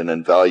estimation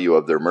and value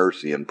of their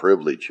mercy and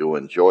privilege who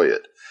enjoy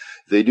it.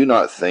 They do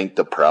not think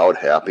the proud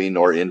happy,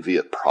 nor envy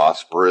it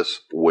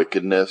prosperous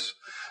wickedness,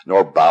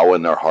 nor bow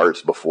in their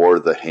hearts before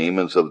the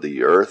Hamans of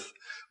the earth,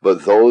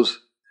 but those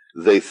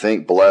they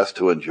think blessed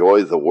who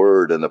enjoy the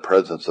word and the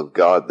presence of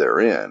God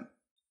therein.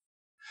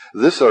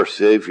 This our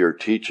Savior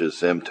teaches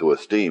them to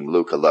esteem,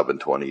 Luke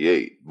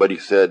 11:28. But he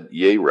said,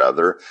 yea,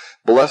 rather,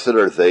 blessed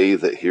are they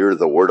that hear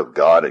the word of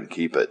God and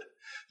keep it.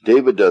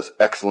 David does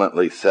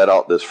excellently set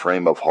out this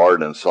frame of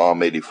heart in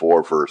Psalm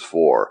 84 verse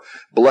 4.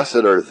 Blessed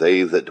are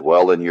they that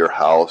dwell in your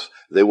house,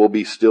 they will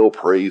be still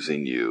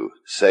praising you.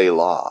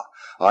 Selah.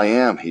 I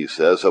am, he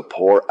says, a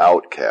poor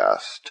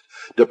outcast,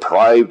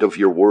 deprived of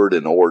your word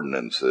and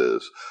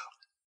ordinances.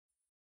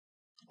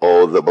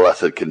 Oh, the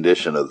blessed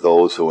condition of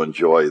those who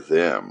enjoy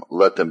them.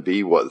 Let them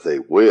be what they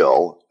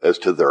will, as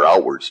to their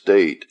outward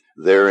state.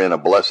 They're in a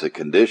blessed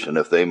condition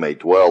if they may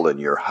dwell in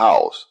your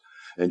house,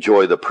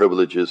 enjoy the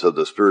privileges of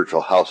the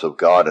spiritual house of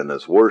God and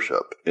his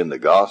worship in the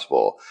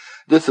gospel.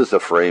 This is the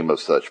frame of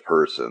such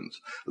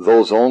persons.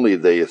 Those only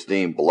they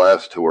esteem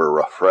blessed who are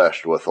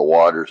refreshed with the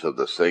waters of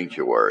the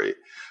sanctuary.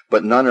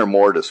 But none are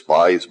more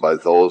despised by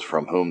those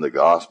from whom the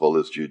gospel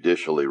is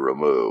judicially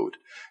removed.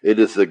 It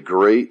is the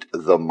great,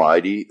 the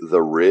mighty,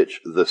 the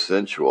rich, the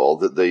sensual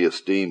that they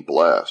esteem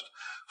blessed,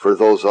 for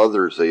those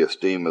others they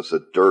esteem as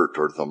the dirt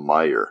or the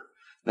mire.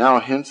 Now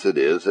hence it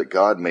is that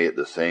God may at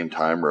the same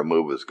time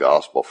remove his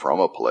gospel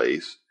from a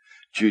place,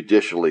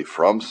 judicially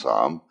from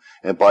some,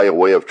 and by a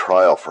way of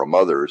trial from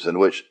others, in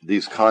which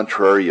these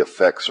contrary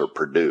effects are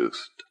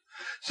produced.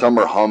 Some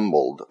are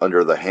humbled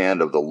under the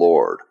hand of the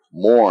Lord,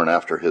 mourn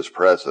after his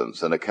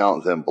presence, and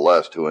account them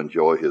blessed who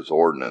enjoy his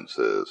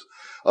ordinances.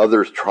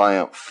 Others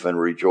triumph and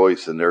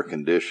rejoice in their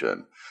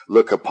condition,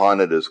 look upon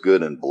it as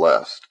good and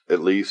blessed, at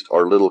least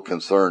are little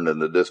concerned in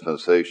the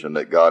dispensation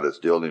that God is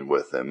dealing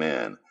with them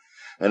in.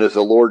 And as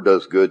the Lord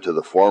does good to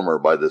the former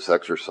by this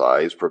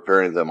exercise,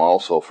 preparing them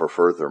also for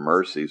further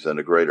mercies and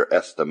a greater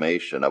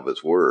estimation of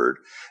his word,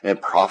 and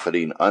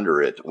profiting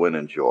under it when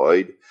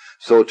enjoyed,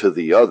 so to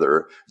the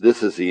other,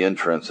 this is the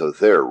entrance of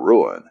their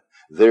ruin.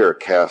 They are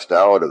cast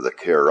out of the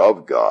care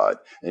of God,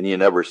 and you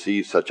never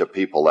see such a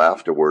people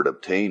afterward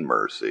obtain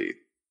mercy.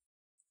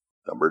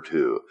 Number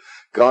 2,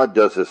 God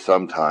does this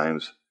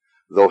sometimes,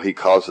 though he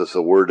causes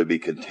the word to be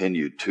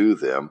continued to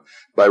them,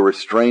 by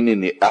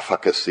restraining the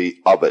efficacy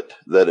of it,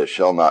 that it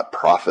shall not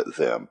profit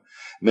them.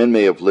 Men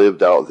may have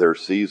lived out their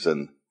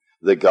season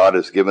that God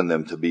has given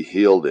them to be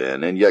healed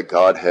in, and yet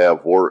God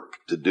have work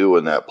to do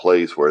in that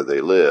place where they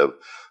live,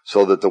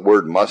 so that the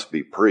word must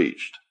be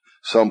preached.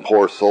 Some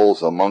poor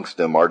souls amongst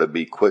them are to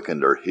be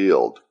quickened or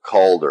healed,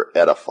 called or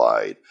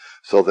edified,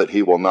 so that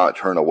he will not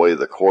turn away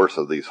the course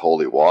of these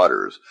holy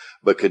waters,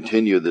 but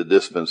continue the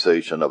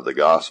dispensation of the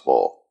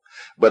gospel.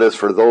 But as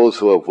for those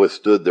who have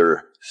withstood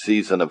their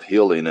season of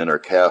healing and are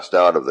cast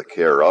out of the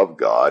care of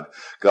God,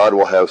 God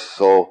will have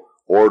so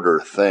order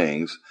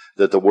things,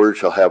 that the word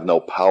shall have no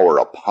power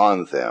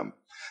upon them.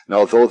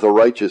 Now though the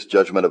righteous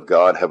judgment of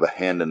God have a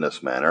hand in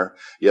this matter,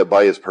 yet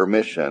by his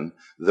permission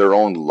their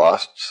own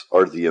lusts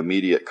are the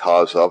immediate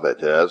cause of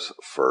it, as,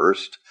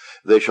 first,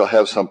 they shall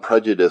have some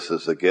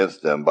prejudices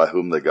against them by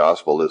whom the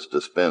gospel is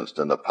dispensed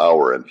in the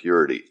power and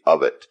purity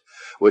of it,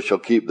 which shall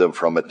keep them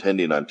from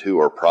attending unto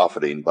or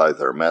profiting by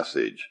their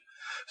message.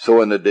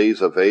 So in the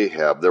days of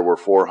Ahab there were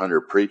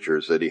 400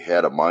 preachers that he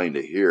had a mind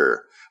to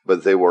hear,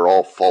 but they were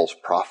all false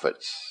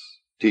prophets,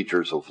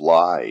 teachers of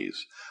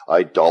lies,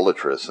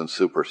 idolatrous and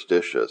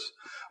superstitious.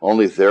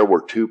 Only there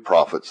were 2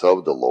 prophets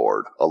of the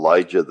Lord,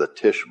 Elijah the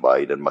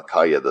Tishbite and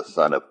Micaiah the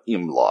son of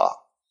Imlah.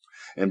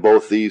 And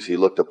both these he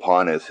looked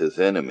upon as his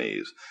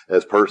enemies,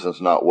 as persons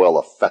not well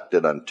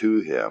affected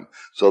unto him,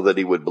 so that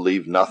he would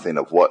believe nothing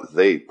of what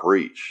they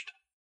preached.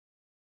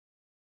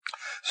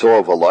 So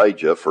of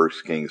Elijah, 1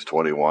 Kings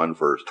 21,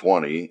 verse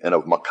 20, and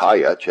of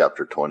Micaiah,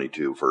 chapter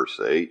 22, verse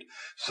 8,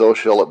 so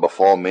shall it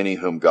befall many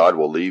whom God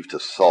will leave to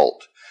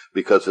salt,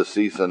 because the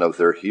season of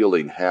their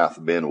healing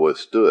hath been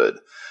withstood.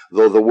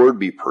 Though the word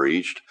be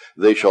preached,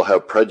 they shall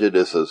have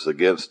prejudices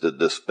against the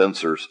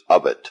dispensers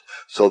of it,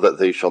 so that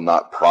they shall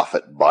not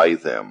profit by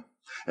them.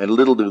 And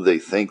little do they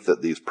think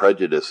that these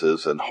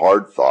prejudices and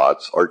hard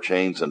thoughts are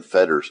chains and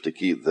fetters to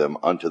keep them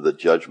unto the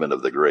judgment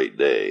of the great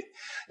day.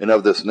 And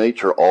of this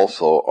nature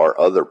also are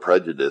other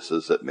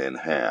prejudices that men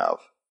have.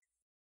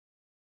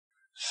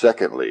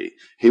 Secondly,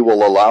 he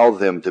will allow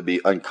them to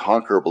be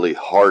unconquerably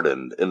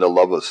hardened in the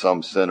love of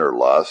some sin or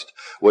lust,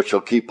 which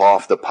shall keep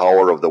off the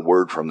power of the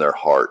word from their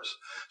hearts.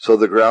 So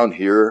the ground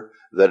here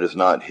that is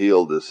not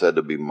healed is said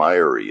to be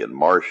miry and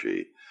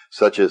marshy,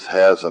 such as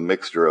has a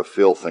mixture of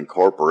filth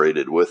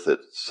incorporated with it,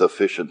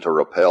 sufficient to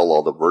repel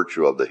all the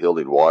virtue of the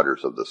healing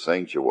waters of the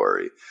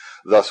sanctuary.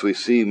 Thus we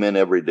see men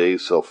every day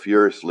so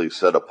furiously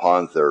set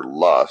upon their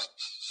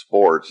lusts,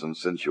 sports, and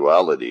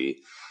sensuality,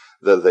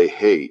 that they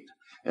hate,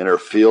 and are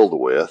filled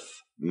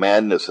with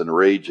madness and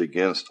rage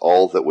against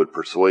all that would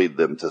persuade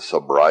them to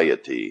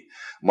sobriety.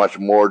 Much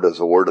more does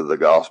the word of the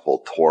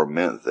gospel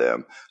torment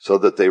them, so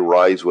that they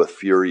rise with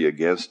fury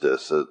against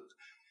us,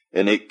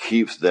 and it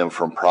keeps them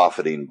from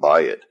profiting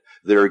by it.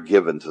 They are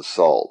given to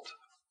salt.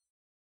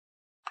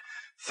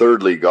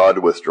 Thirdly, God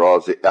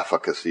withdraws the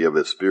efficacy of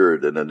his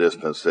Spirit in the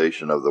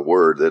dispensation of the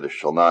word, that it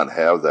shall not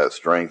have that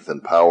strength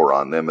and power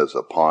on them as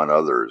upon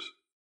others.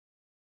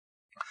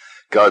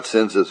 God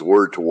sends his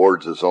word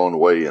towards his own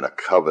way in a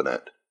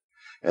covenant,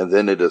 and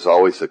then it is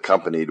always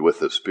accompanied with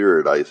the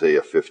Spirit,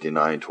 Isaiah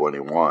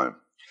 59:21.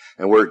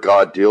 And where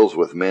God deals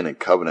with men in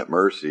covenant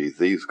mercy,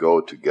 these go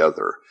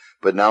together.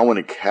 But now when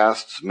he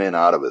casts men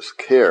out of his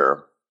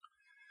care,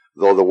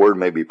 though the word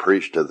may be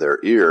preached to their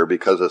ear,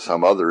 because of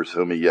some others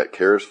whom he yet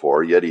cares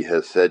for, yet he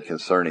has said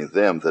concerning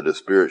them that his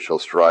Spirit shall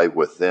strive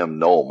with them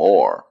no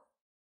more.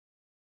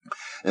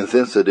 And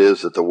since it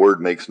is that the word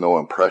makes no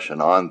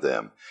impression on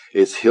them,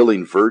 its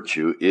healing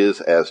virtue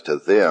is as to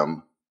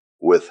them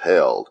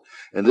withheld.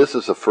 And this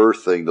is the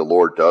first thing the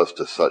Lord does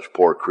to such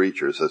poor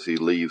creatures as he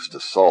leaves to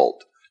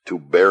salt, to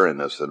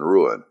barrenness and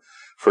ruin.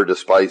 For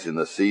despising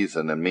the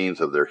season and means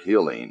of their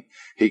healing,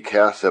 he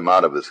casts them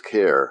out of his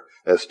care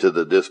as to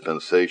the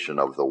dispensation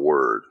of the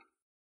word.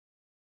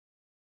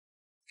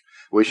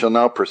 We shall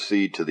now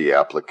proceed to the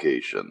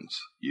applications.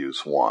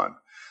 Use 1.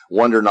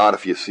 Wonder not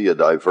if you see a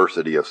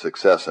diversity of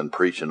success in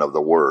preaching of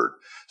the word.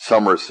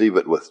 Some receive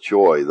it with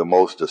joy, the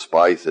most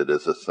despise it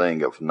as a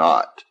thing of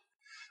naught.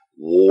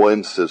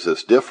 Whence is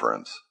this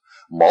difference?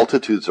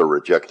 Multitudes are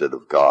rejected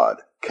of God,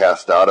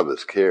 cast out of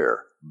his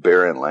care,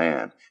 barren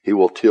land. He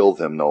will till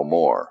them no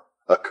more.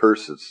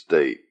 Accursed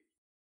state.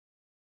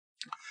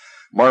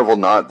 Marvel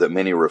not that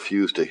many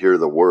refuse to hear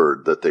the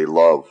word, that they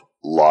love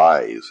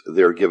lies.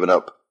 They are given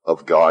up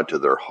of God to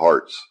their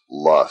hearts'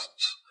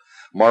 lusts.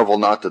 Marvel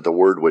not that the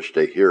word which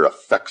they hear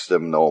affects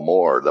them no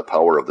more. The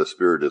power of the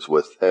Spirit is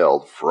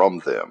withheld from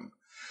them.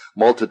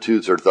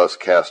 Multitudes are thus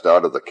cast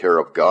out of the care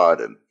of God,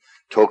 and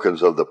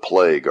tokens of the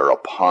plague are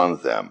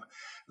upon them.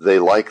 They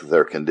like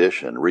their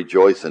condition,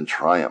 rejoice and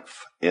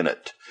triumph in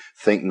it,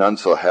 think none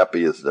so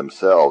happy as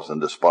themselves,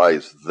 and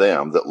despise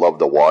them that love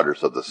the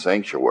waters of the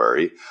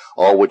sanctuary,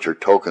 all which are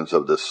tokens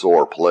of this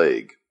sore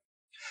plague.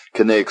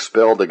 Can they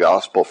expel the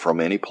gospel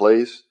from any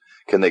place?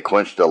 Can they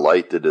quench the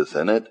light that is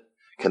in it?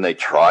 Can they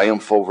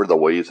triumph over the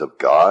ways of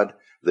God?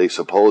 They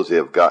suppose they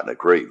have gotten a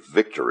great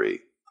victory.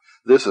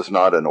 This is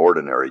not an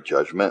ordinary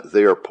judgment.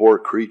 They are poor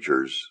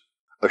creatures,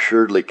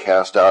 assuredly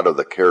cast out of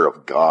the care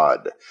of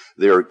God.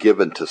 They are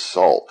given to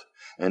salt,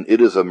 and it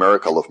is a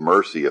miracle of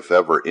mercy if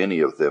ever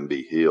any of them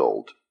be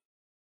healed.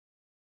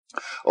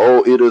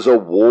 Oh, it is a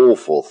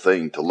woeful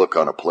thing to look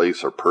on a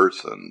place or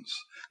persons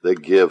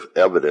that give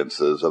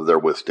evidences of their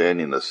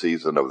withstanding the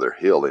season of their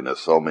healing, as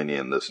so many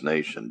in this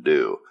nation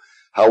do.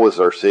 How was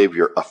our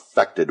Savior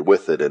affected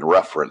with it in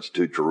reference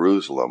to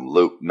Jerusalem?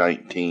 Luke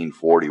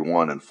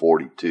 19:41 and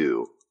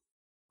 42.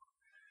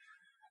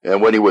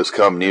 And when he was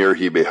come near,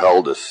 he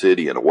beheld a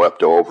city, and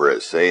wept over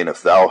it, saying,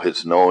 If thou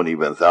hadst known,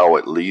 even thou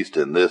at least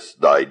in this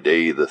thy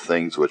day, the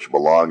things which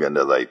belong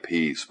unto thy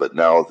peace, but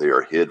now they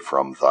are hid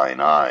from thine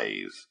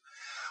eyes.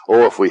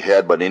 Oh, if we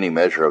had but any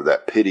measure of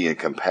that pity and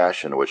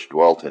compassion which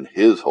dwelt in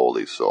his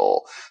holy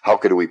soul, how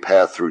could we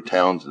pass through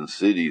towns and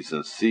cities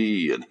and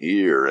see and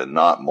hear and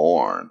not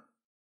mourn?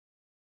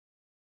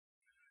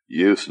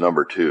 Use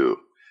number 2.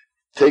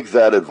 Take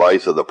that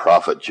advice of the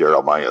prophet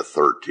Jeremiah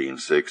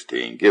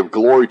 13:16. Give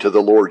glory to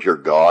the Lord your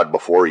God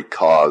before he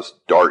cause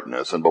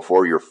darkness, and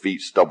before your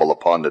feet stumble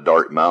upon the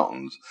dark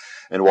mountains.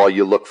 And while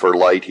you look for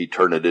light, he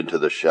turn it into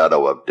the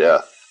shadow of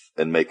death,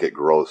 and make it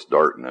gross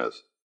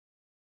darkness.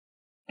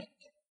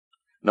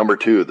 Number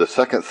 2, the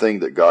second thing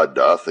that God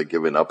doth in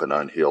giving up an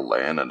unhealed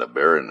land and a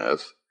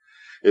barrenness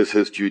is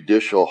his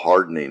judicial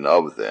hardening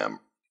of them,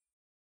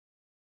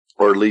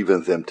 or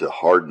leaving them to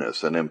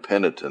hardness and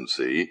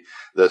impenitency,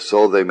 that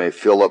so they may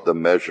fill up the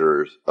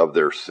measures of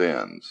their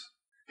sins.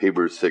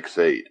 Hebrews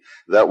 6:8.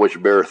 That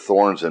which beareth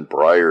thorns and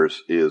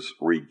briers is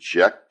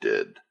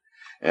rejected,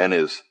 and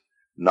is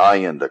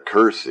nigh unto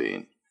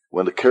cursing.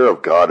 When the care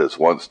of God is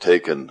once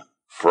taken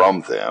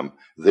from them,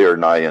 they are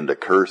nigh unto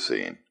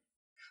cursing.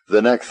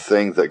 The next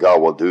thing that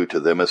God will do to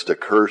them is to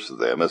curse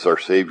them, as our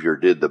Savior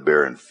did the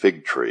barren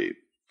fig tree.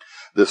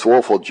 This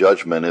woeful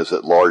judgment is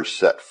at large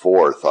set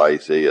forth,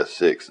 Isaiah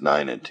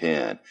 6:9 and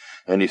 10.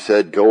 And he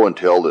said, Go and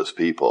tell this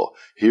people,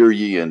 Hear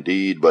ye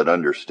indeed, but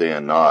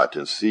understand not,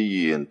 and see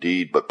ye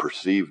indeed, but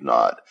perceive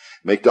not.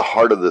 Make the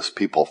heart of this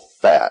people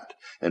fat,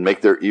 and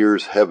make their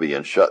ears heavy,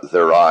 and shut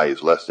their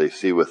eyes, lest they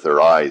see with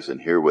their eyes,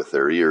 and hear with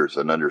their ears,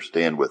 and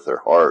understand with their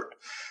heart,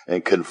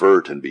 and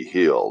convert and be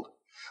healed.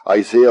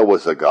 Isaiah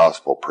was a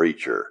gospel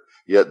preacher.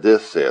 Yet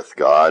this, saith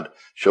God,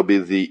 shall be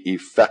the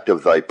effect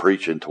of thy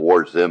preaching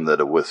towards them that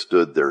have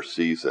withstood their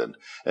season,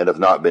 and have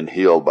not been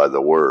healed by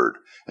the word.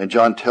 And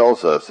John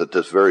tells us that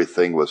this very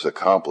thing was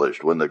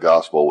accomplished when the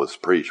gospel was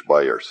preached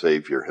by our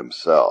Savior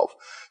himself.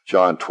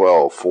 John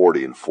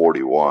 12:40 and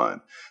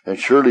 41. And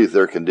surely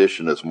their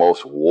condition is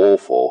most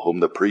woeful, whom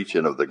the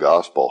preaching of the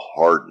gospel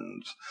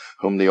hardens,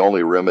 whom the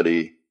only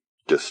remedy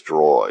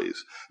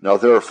destroys. Now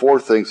there are 4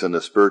 things in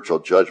the spiritual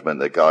judgment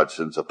that God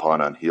sends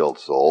upon unhealed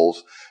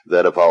souls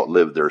that have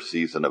outlived their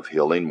season of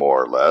healing,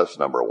 more or less.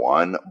 Number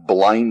 1,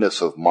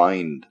 blindness of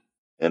mind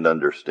and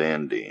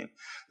understanding.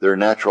 Their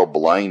natural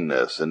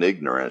blindness and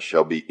ignorance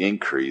shall be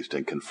increased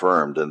and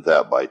confirmed, and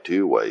that by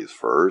 2 ways.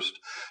 First,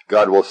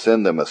 God will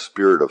send them a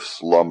spirit of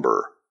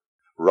slumber.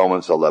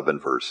 Romans 11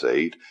 verse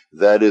 8,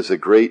 that is a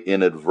great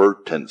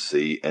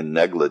inadvertency and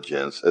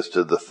negligence as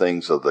to the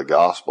things of the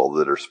gospel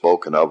that are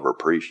spoken of or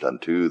preached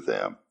unto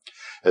them.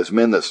 As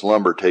men that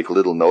slumber take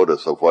little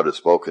notice of what is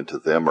spoken to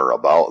them or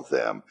about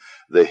them,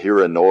 they hear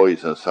a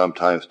noise and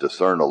sometimes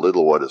discern a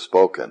little what is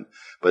spoken,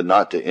 but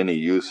not to any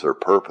use or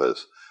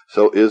purpose.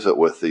 So is it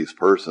with these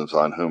persons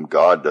on whom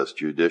God does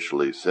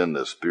judicially send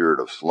the spirit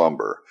of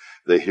slumber.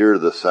 They hear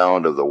the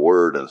sound of the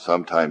word, and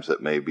sometimes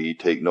it may be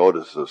take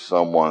notice of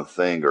some one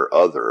thing or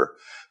other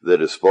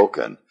that is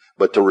spoken,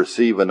 but to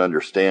receive and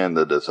understand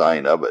the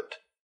design of it,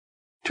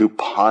 to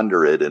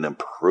ponder it and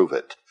improve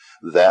it,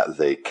 that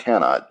they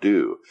cannot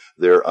do.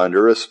 They are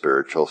under a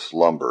spiritual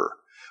slumber.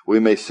 We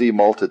may see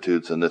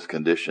multitudes in this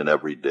condition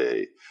every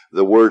day.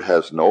 The word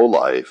has no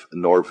life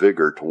nor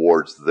vigor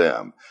towards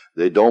them.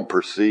 They don't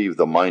perceive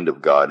the mind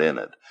of God in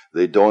it.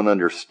 They don't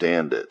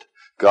understand it.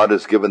 God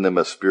has given them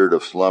a spirit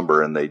of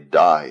slumber, and they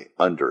die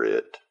under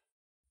it.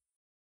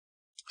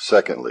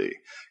 Secondly,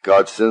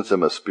 God sends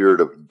them a spirit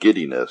of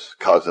giddiness,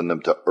 causing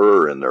them to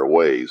err in their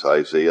ways.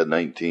 Isaiah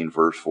 19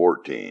 verse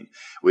 14.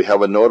 We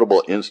have a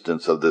notable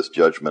instance of this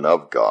judgment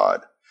of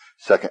God.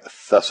 2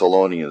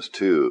 Thessalonians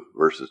 2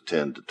 verses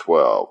 10 to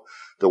 12.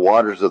 The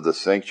waters of the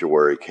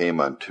sanctuary came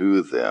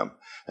unto them,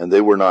 and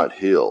they were not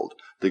healed.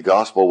 The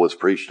gospel was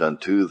preached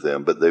unto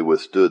them, but they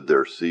withstood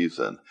their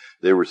season.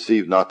 They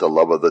received not the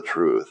love of the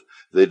truth.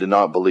 They did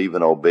not believe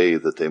and obey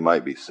that they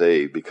might be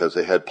saved, because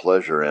they had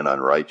pleasure in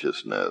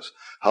unrighteousness.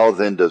 How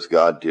then does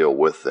God deal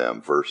with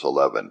them? Verse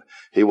 11.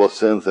 He will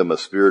send them a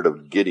spirit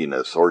of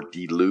giddiness or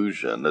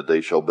delusion, that they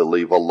shall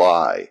believe a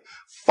lie,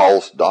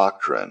 false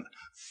doctrine,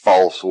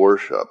 false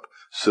worship,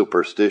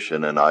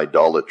 superstition, and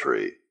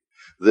idolatry.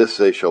 This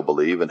they shall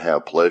believe and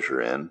have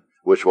pleasure in,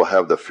 which will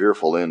have the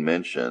fearful end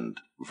mentioned,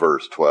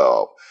 verse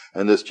 12.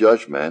 And this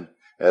judgment,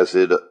 as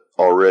it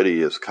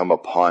already is come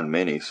upon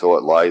many, so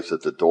it lies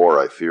at the door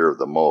I fear of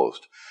the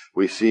most.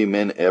 We see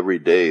men every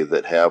day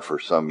that have for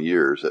some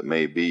years, it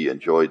may be,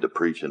 enjoyed the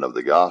preaching of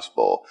the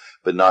gospel,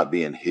 but not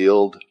being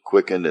healed,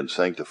 quickened, and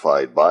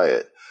sanctified by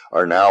it,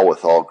 are now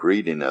with all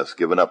greediness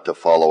given up to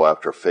follow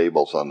after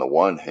fables on the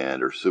one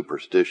hand, or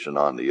superstition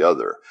on the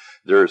other.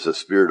 There is a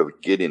spirit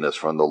of giddiness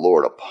from the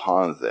Lord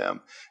upon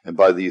them, and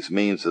by these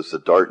means is the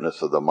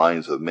darkness of the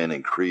minds of men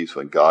increased,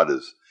 when God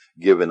is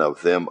given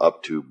of them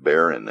up to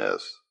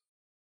barrenness.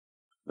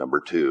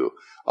 Number 2,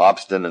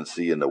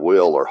 obstinacy in the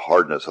will, or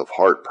hardness of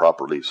heart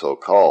properly so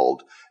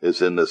called,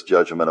 is in this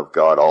judgment of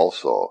God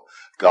also.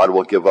 God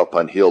will give up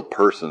unhealed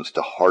persons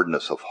to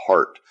hardness of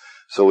heart.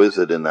 So is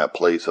it in that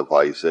place of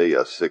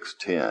Isaiah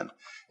 6:10.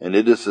 And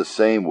it is the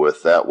same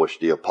with that which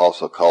the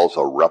apostle calls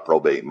a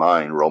reprobate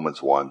mind,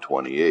 Romans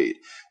 1:28.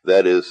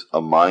 That is,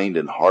 a mind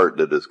and heart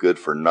that is good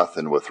for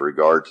nothing with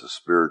regard to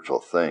spiritual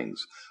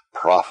things.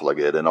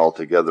 profligate and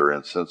altogether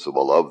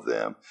insensible of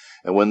them.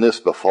 And when this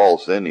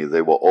befalls any,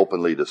 they will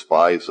openly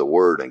despise the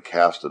word and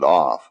cast it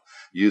off,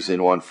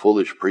 using one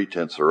foolish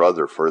pretense or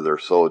other for their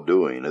so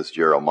doing, as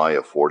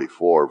Jeremiah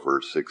 44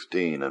 verse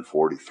 16 and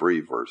 43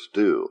 verse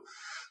 2.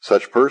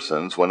 Such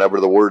persons, whenever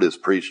the word is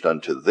preached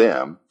unto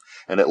them,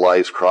 and it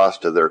lies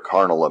crossed to their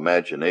carnal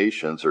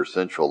imaginations or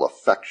sensual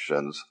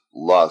affections,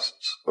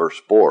 lusts, or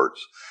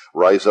sports,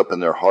 rise up in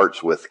their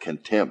hearts with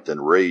contempt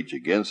and rage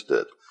against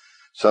it.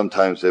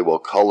 Sometimes they will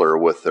color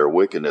with their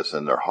wickedness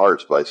in their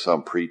hearts by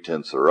some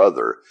pretense or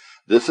other.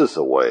 This is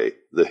the way,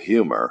 the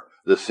humor,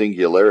 the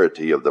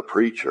singularity of the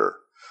preacher.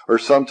 Or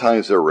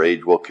sometimes their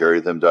rage will carry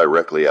them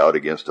directly out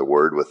against a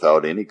word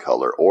without any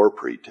color or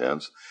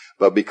pretense,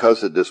 but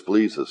because it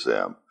displeases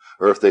them.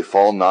 Or if they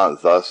fall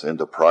not thus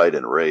into pride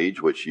and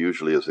rage, which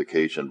usually is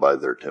occasioned by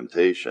their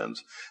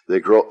temptations,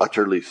 they grow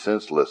utterly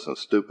senseless and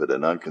stupid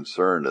and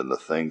unconcerned in the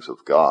things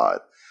of God.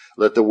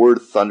 Let the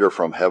word thunder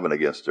from heaven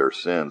against their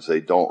sins, they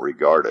don't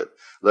regard it.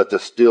 Let the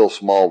still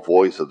small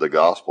voice of the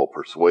gospel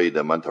persuade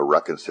them unto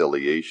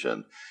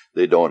reconciliation,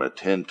 they don't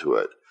attend to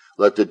it.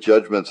 Let the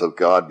judgments of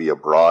God be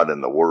abroad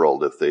in the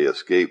world. If they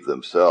escape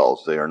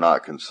themselves, they are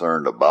not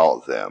concerned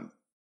about them.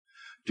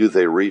 Do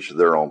they reach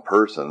their own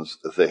persons,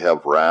 if they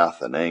have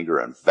wrath and anger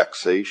and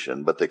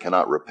vexation, but they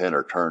cannot repent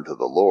or turn to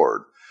the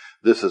Lord?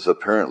 This is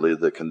apparently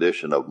the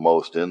condition of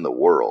most in the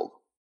world.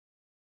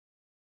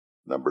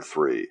 Number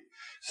 3.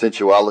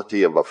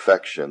 Sensuality of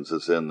affections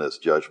is in this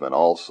judgment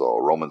also.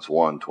 Romans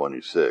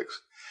 1:26.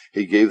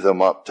 He gave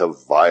them up to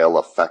vile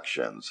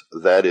affections,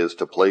 that is,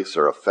 to place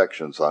their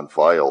affections on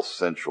vile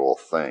sensual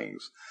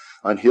things.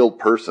 Unhealed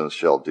persons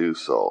shall do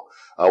so.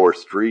 Our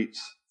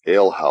streets,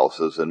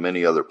 alehouses, and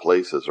many other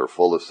places are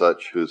full of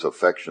such whose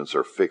affections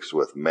are fixed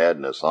with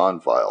madness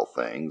on vile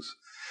things,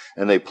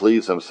 and they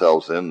please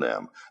themselves in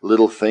them,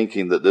 little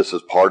thinking that this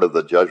is part of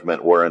the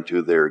judgment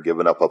whereunto they are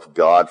given up of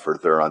God for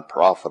their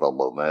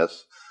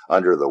unprofitableness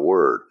under the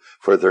word,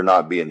 for their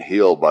not being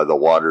healed by the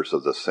waters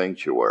of the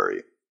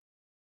sanctuary.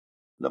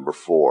 Number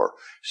 4,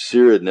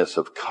 searedness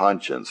of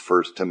conscience,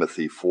 1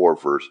 Timothy 4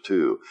 verse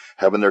 2,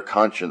 having their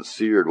conscience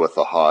seared with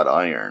a hot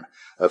iron,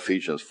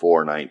 Ephesians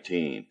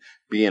 4:19,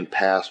 being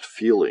past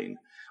feeling.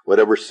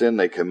 Whatever sin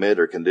they commit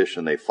or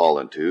condition they fall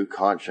into,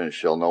 conscience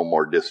shall no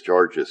more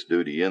discharge its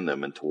duty in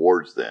them and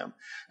towards them.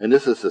 And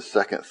this is the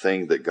second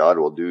thing that God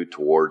will do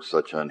towards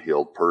such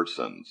unhealed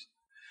persons.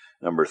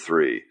 Number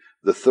 3,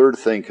 the third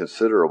thing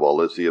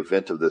considerable is the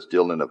event of this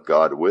dealing of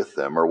God with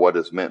them, or what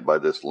is meant by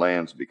this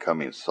land's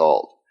becoming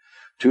salt.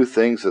 2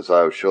 things, as I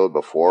have showed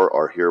before,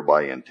 are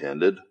hereby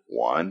intended.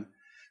 1,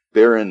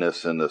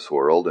 barrenness in this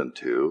world, and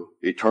 2,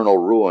 eternal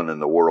ruin in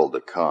the world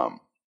to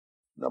come.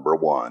 Number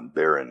 1,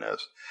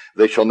 barrenness.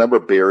 They shall never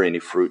bear any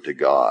fruit to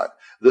God.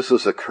 This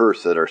is a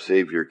curse that our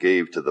Savior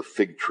gave to the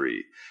fig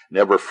tree.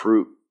 Never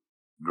fruit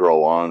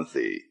grow on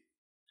thee.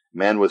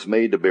 Man was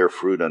made to bear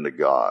fruit unto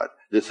God.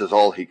 This is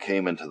all he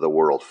came into the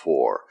world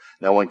for.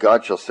 Now when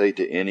God shall say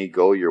to any,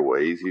 go your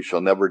ways, you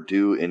shall never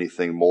do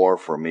anything more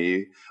for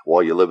me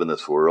while you live in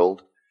this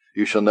world.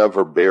 You shall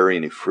never bear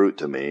any fruit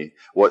to me.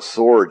 What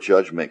sore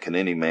judgment can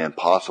any man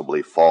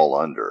possibly fall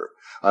under?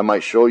 I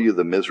might show you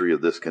the misery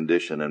of this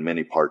condition in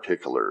many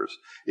particulars.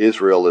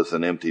 Israel is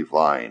an empty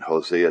vine,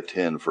 Hosea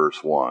 10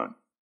 verse 1.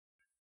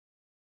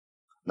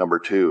 Number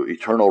 2,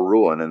 eternal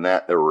ruin and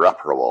that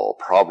irreparable,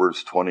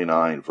 Proverbs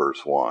 29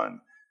 verse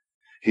 1.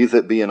 He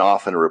that being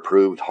often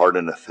reproved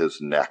hardeneth his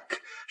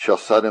neck shall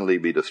suddenly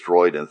be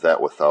destroyed, and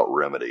that without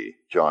remedy,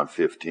 John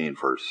 15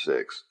 verse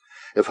 6.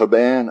 If a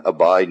man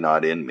abide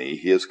not in me,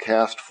 he is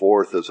cast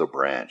forth as a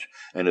branch,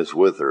 and is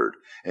withered,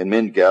 and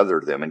men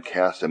gather them and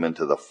cast them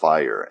into the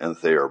fire, and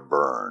they are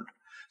burned.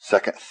 2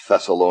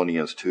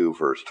 Thessalonians 2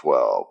 verse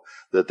 12,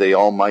 that they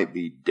all might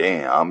be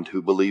damned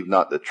who believed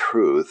not the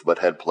truth, but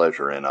had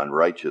pleasure in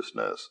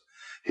unrighteousness.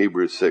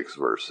 Hebrews 6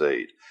 verse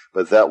 8,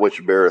 but that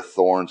which beareth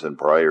thorns and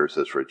briers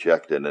is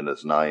rejected, and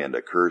is nigh unto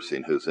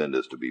cursing, whose end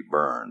is to be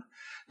burned.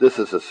 This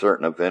is a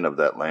certain event of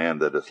that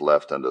land that is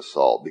left unto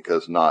salt,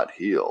 because not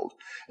healed,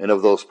 and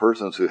of those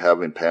persons who,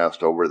 having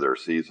passed over their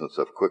seasons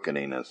of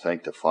quickening and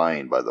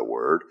sanctifying by the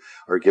word,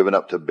 are given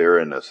up to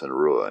barrenness and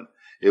ruin.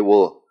 It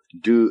will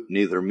do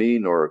neither me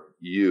nor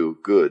you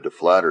good to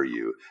flatter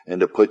you, and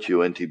to put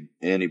you into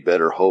any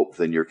better hope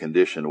than your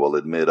condition will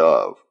admit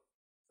of.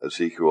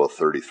 Ezekiel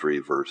 33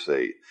 verse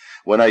 8.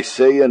 When I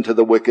say unto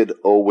the wicked,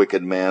 O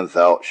wicked man,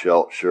 thou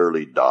shalt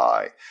surely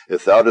die.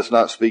 If thou dost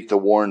not speak to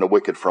warn the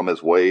wicked from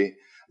his way,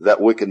 that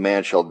wicked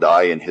man shall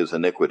die in his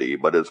iniquity,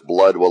 but his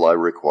blood will I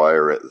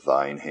require at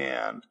thine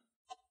hand.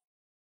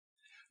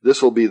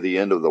 This will be the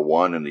end of the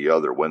one and the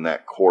other when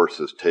that course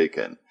is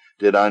taken.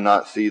 Did I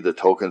not see the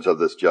tokens of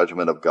this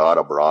judgment of God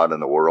abroad in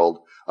the world,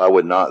 I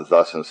would not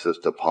thus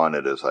insist upon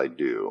it as I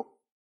do.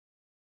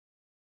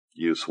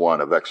 Use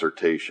 1 of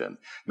exhortation.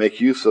 Make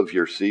use of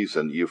your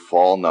season. You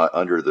fall not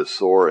under the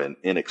sore and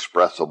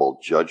inexpressible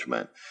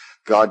judgment.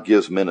 God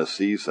gives men a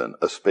season,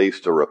 a space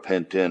to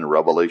repent in,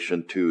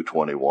 Revelation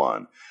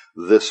 2:21.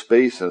 This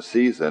space and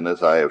season,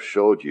 as I have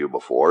showed you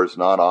before, is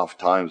not oft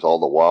times all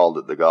the while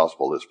that the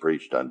gospel is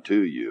preached unto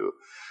you.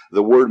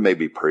 The word may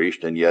be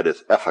preached, and yet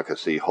its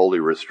efficacy wholly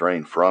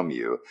restrained from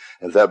you,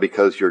 and that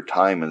because your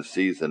time and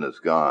season is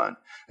gone.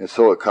 And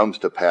so it comes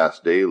to pass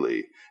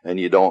daily, and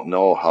you don't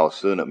know how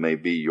soon it may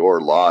be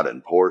your lot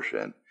and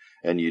portion,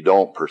 and you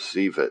don't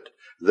perceive it.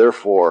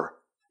 Therefore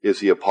is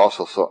the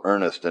apostle so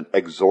earnest in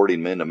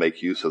exhorting men to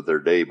make use of their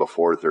day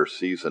before their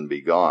season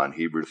be gone.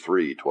 Hebrews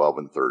 3:12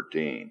 and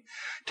 13.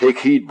 Take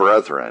heed,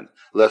 brethren,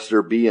 lest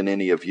there be in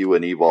any of you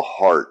an evil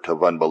heart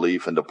of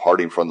unbelief and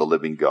departing from the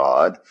living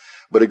God,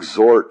 but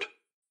exhort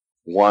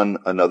one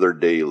another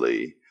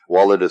daily,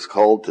 while it is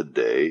called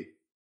today,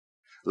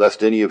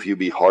 lest any of you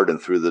be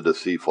hardened through the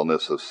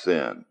deceitfulness of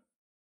sin.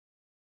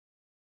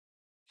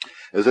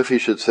 As if he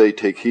should say,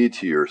 take heed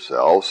to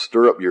yourselves,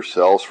 stir up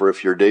yourselves, for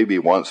if your day be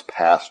once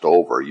passed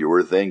over, you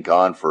are then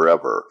gone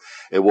forever.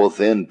 It will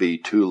then be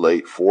too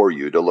late for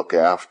you to look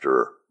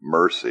after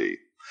mercy.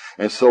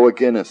 And so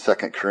again in 2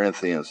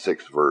 Corinthians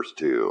 6 verse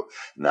 2,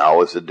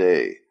 now is the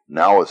day,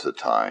 now is the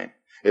time.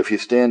 If you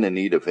stand in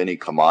need of any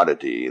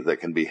commodity that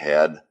can be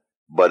had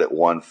but at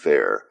one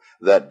fare,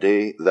 that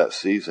day, that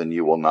season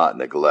you will not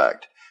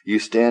neglect. You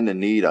stand in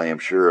need, I am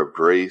sure, of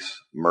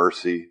grace,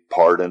 mercy,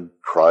 pardon,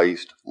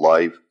 Christ,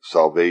 life,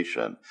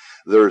 salvation.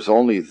 There is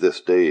only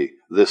this day,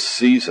 this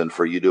season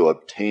for you to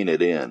obtain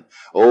it in.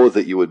 Oh,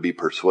 that you would be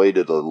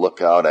persuaded to look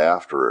out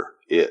after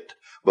it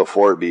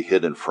before it be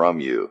hidden from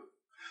you.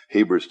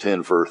 Hebrews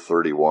 10 verse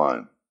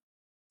 31.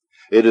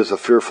 It is a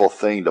fearful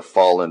thing to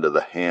fall into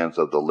the hands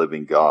of the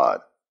living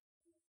God.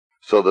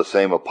 So the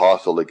same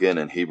apostle again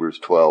in Hebrews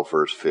 12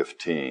 verse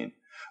 15.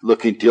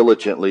 Looking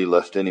diligently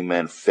lest any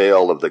man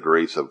fail of the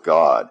grace of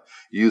God.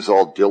 Use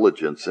all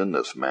diligence in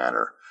this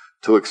manner.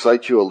 To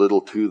excite you a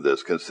little to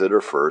this,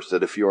 consider first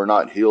that if you are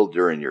not healed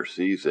during your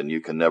season,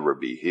 you can never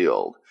be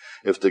healed.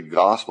 If the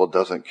gospel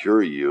doesn't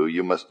cure you,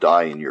 you must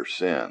die in your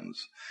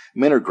sins.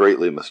 Men are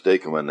greatly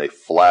mistaken when they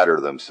flatter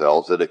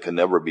themselves that it can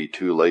never be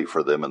too late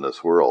for them in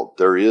this world.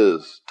 There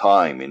is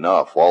time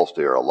enough whilst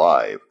they are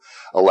alive.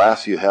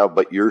 Alas, you have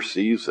but your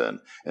season,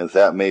 and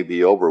that may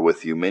be over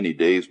with you many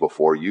days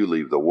before you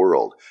leave the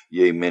world,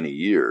 yea, many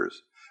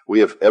years. We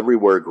have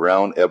everywhere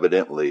ground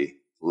evidently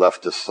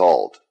left to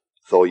salt,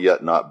 though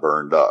yet not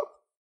burned up.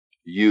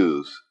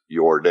 Use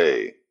your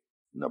day.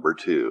 Number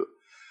 2,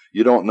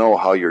 you don't know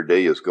how your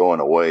day is going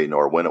away,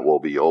 nor when it will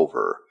be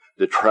over.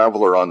 The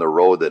traveler on the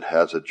road that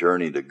has a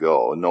journey to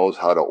go knows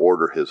how to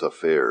order his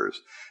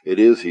affairs. It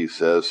is, he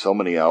says, so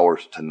many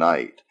hours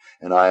tonight,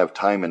 and I have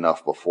time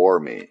enough before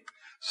me.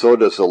 So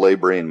does the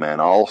laboring man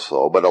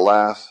also, but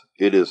alas,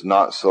 it is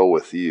not so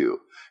with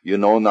you. You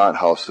know not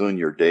how soon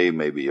your day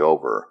may be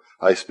over.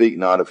 I speak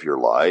not of your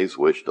lives,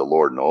 which the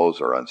Lord knows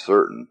are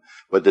uncertain,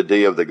 but the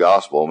day of the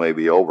gospel may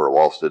be over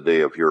whilst the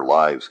day of your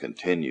lives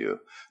continue.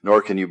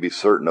 Nor can you be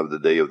certain of the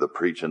day of the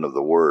preaching of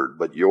the word,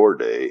 but your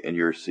day and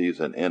your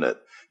season in it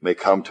may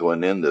come to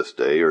an end this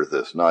day or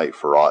this night,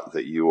 for aught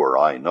that you or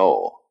I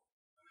know.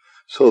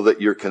 So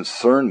that your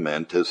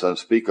concernment is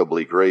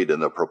unspeakably great in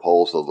the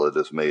proposal that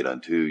is made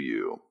unto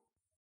you.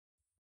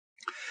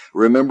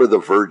 Remember the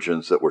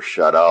virgins that were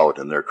shut out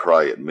in their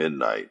cry at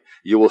midnight.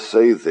 You will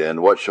say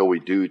then, what shall we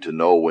do to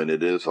know when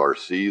it is our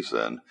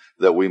season,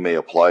 that we may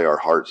apply our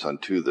hearts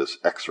unto this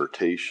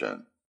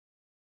exhortation?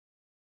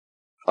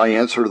 I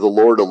answer, the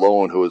Lord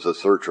alone, who is a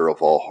searcher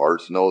of all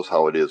hearts, knows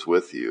how it is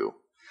with you,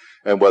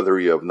 and whether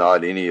you have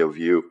not any of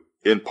you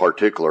in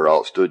particular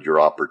outstood your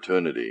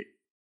opportunity.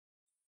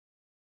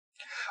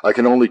 I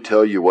can only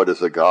tell you what is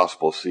the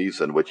gospel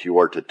season, which you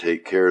are to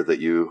take care that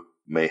you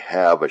may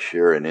have a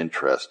share and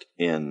interest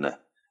in.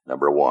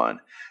 Number 1,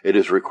 it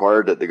is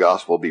required that the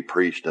gospel be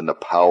preached in the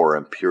power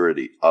and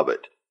purity of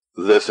it.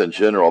 This in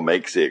general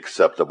makes the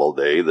acceptable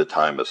day the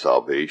time of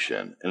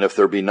salvation, and if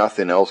there be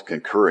nothing else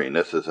concurring,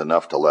 this is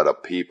enough to let a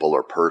people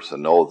or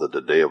person know that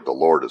the day of the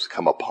Lord is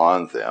come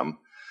upon them,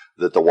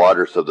 that the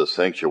waters of the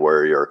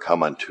sanctuary are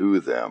come unto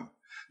them.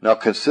 Now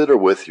consider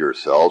with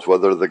yourselves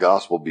whether the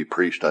gospel be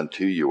preached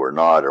unto you or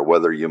not, or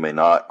whether you may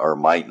not or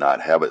might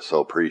not have it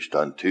so preached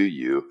unto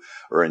you,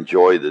 or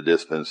enjoy the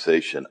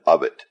dispensation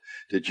of it.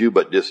 Did you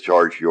but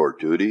discharge your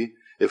duty?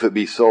 If it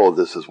be so,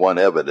 this is one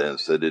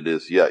evidence that it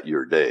is yet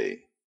your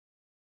day.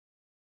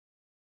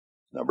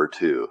 Number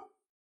 2,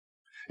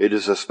 it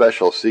is a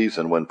special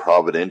season when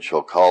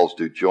providential calls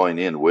do join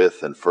in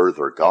with and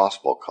further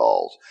gospel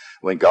calls,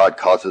 when God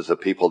causes a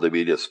people to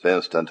be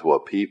dispensed unto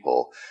a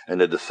people,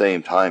 and at the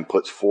same time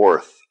puts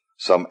forth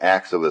some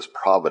acts of his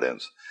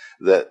providence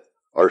that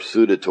are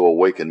suited to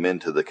awaken men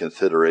to the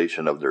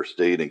consideration of their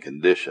state and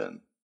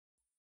condition.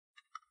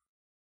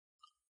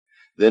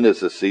 Then is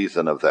the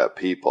season of that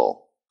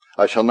people.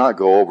 I shall not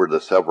go over the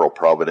several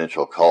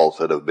providential calls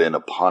that have been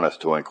upon us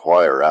to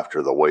inquire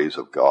after the ways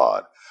of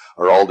God.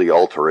 Are all the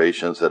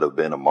alterations that have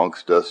been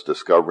amongst us,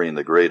 discovering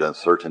the great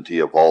uncertainty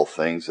of all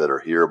things that are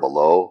here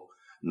below,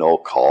 no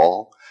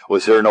call?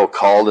 Was there no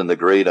call in the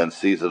great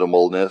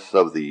unseasonableness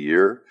of the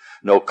year?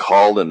 No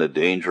call in the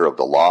danger of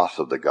the loss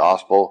of the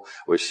gospel,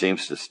 which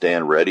seems to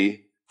stand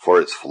ready for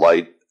its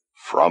flight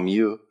from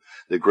you?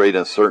 The great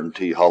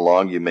uncertainty how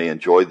long you may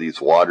enjoy these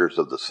waters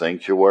of the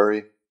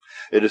sanctuary?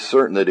 It is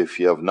certain that if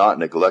you have not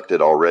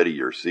neglected already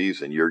your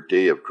season, your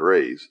day of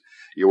grace,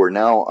 you are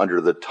now under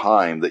the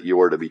time that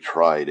you are to be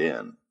tried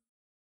in.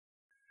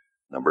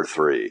 Number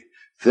 3.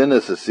 Then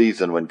is the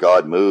season when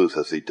God moves,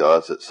 as he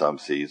does at some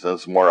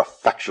seasons, more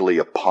effectually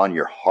upon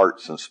your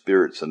hearts and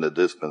spirits in the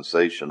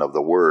dispensation of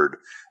the word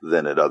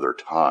than at other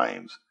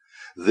times.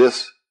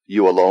 This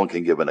you alone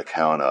can give an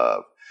account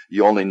of.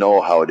 You only know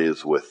how it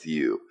is with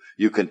you.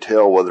 You can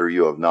tell whether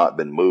you have not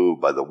been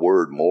moved by the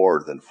word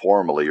more than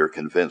formerly or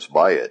convinced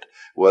by it,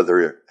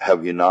 whether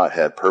have you not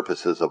had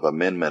purposes of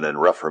amendment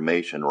and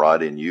reformation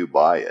wrought in you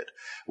by it,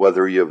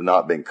 whether you have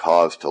not been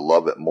caused to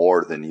love it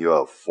more than you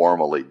have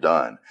formerly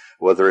done,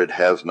 whether it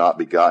has not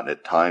begotten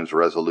at times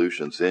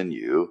resolutions in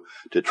you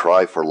to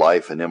try for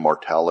life and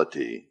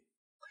immortality.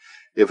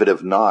 If it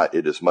have not,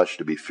 it is much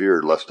to be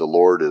feared lest the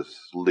Lord is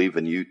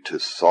leaving you to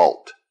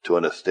salt, to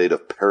an estate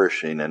of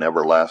perishing and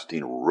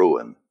everlasting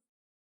ruin.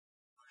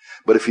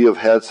 But if you have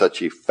had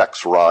such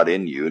effects wrought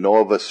in you, know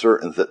of a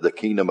certain that the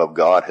kingdom of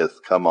God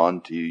hath come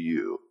unto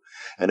you.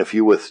 And if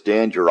you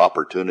withstand your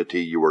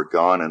opportunity, you are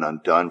gone and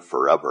undone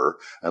forever,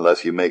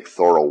 unless you make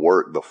thorough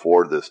work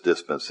before this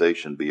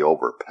dispensation be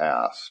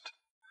overpast.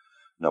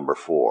 Number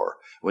 4.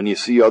 When you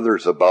see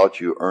others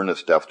about you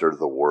earnest after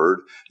the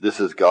word,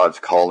 this is God's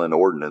call and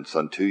ordinance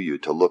unto you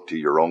to look to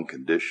your own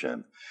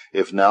condition.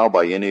 If now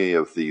by any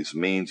of these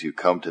means you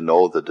come to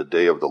know that the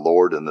day of the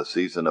Lord and the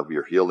season of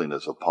your healing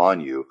is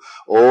upon you,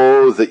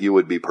 oh, that you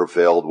would be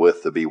prevailed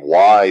with to be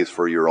wise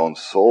for your own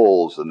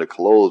souls and to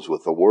close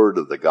with the word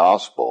of the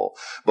gospel,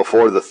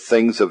 before the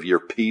things of your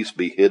peace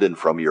be hidden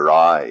from your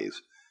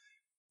eyes.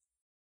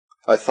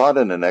 I thought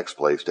in the next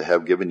place to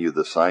have given you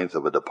the signs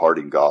of a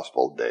departing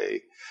gospel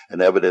day,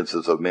 and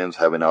evidences of men's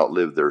having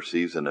outlived their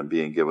season and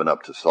being given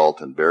up to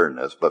salt and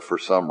barrenness, but for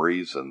some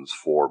reasons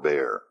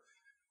forbear.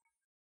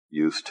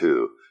 Use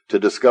 2. To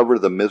discover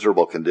the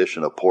miserable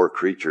condition of poor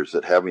creatures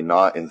that, having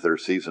not in their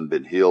season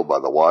been healed by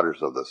the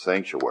waters of the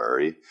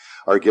sanctuary,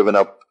 are given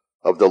up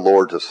of the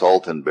Lord to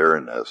salt and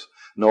barrenness.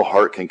 No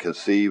heart can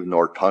conceive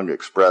nor tongue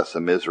express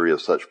the misery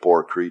of such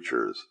poor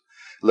creatures.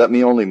 Let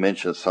me only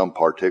mention some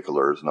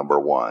particulars. Number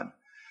 1.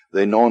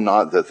 They know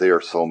not that they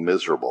are so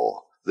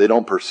miserable. They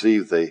don't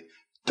perceive, they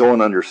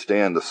don't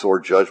understand the sore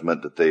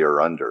judgment that they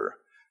are under.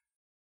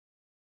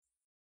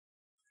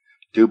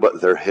 Do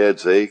but their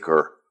heads ache,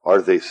 or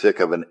are they sick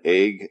of an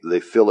ague? They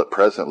feel it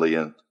presently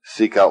and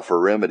seek out for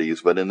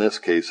remedies, but in this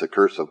case the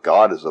curse of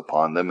God is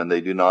upon them, and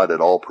they do not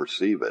at all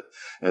perceive it,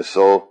 and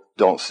so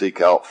don't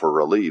seek out for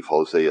relief.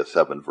 Hosea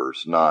 7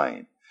 verse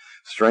 9.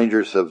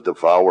 Strangers have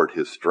devoured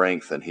his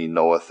strength, and he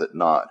knoweth it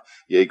not.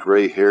 Yea,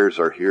 gray hairs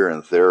are here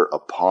and there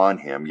upon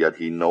him, yet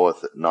he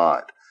knoweth it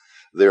not.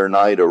 They are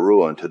nigh to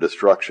ruin, to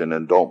destruction,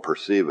 and don't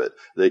perceive it.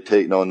 They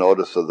take no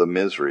notice of the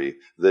misery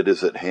that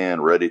is at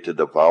hand, ready to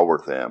devour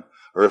them.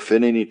 Or if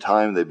at any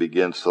time they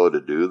begin so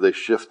to do, they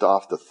shift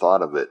off the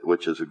thought of it,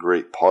 which is a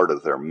great part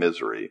of their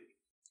misery.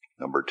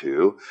 Number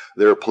 2,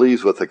 they are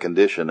pleased with the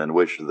condition in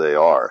which they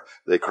are.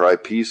 They cry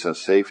peace and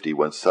safety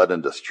when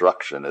sudden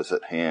destruction is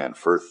at hand.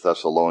 1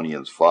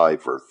 Thessalonians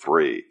 5 verse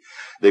 3.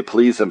 They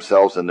please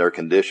themselves in their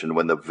condition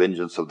when the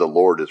vengeance of the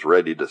Lord is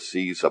ready to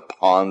seize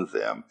upon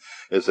them.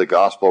 Is the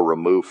gospel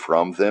removed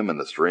from them and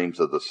the streams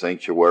of the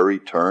sanctuary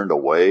turned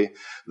away?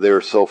 They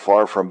are so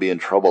far from being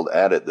troubled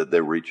at it that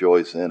they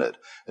rejoice in it,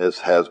 as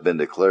has been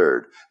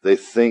declared. They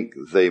think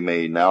they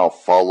may now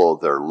follow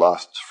their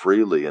lusts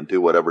freely and do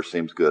whatever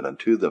seems good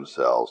unto themselves.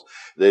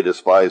 They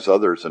despise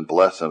others and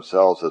bless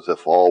themselves as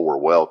if all were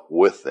well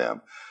with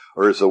them.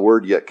 Or is the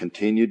word yet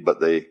continued, but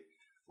they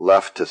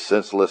left to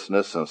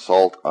senselessness and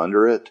salt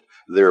under it?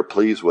 They are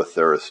pleased with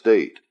their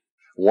estate.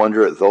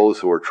 Wonder at those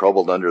who are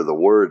troubled under the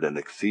word and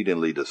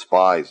exceedingly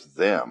despise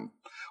them.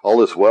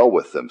 All is well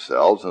with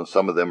themselves, and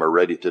some of them are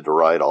ready to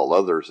deride all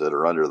others that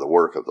are under the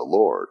work of the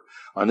Lord.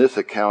 On this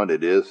account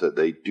it is that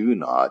they do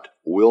not,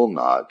 will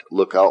not,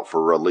 look out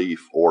for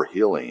relief or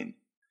healing.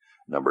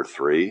 Number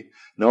 3,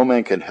 no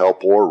man can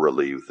help or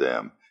relieve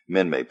them.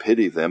 Men may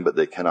pity them, but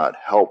they cannot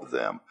help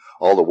them.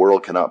 All the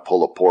world cannot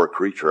pull a poor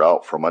creature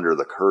out from under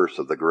the curse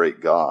of the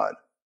great God.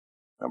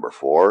 Number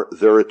 4,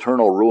 their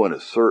eternal ruin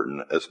is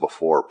certain, as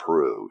before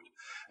proved.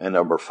 And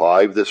number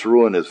 5, this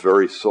ruin is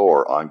very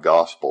sore on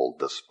gospel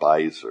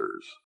despisers.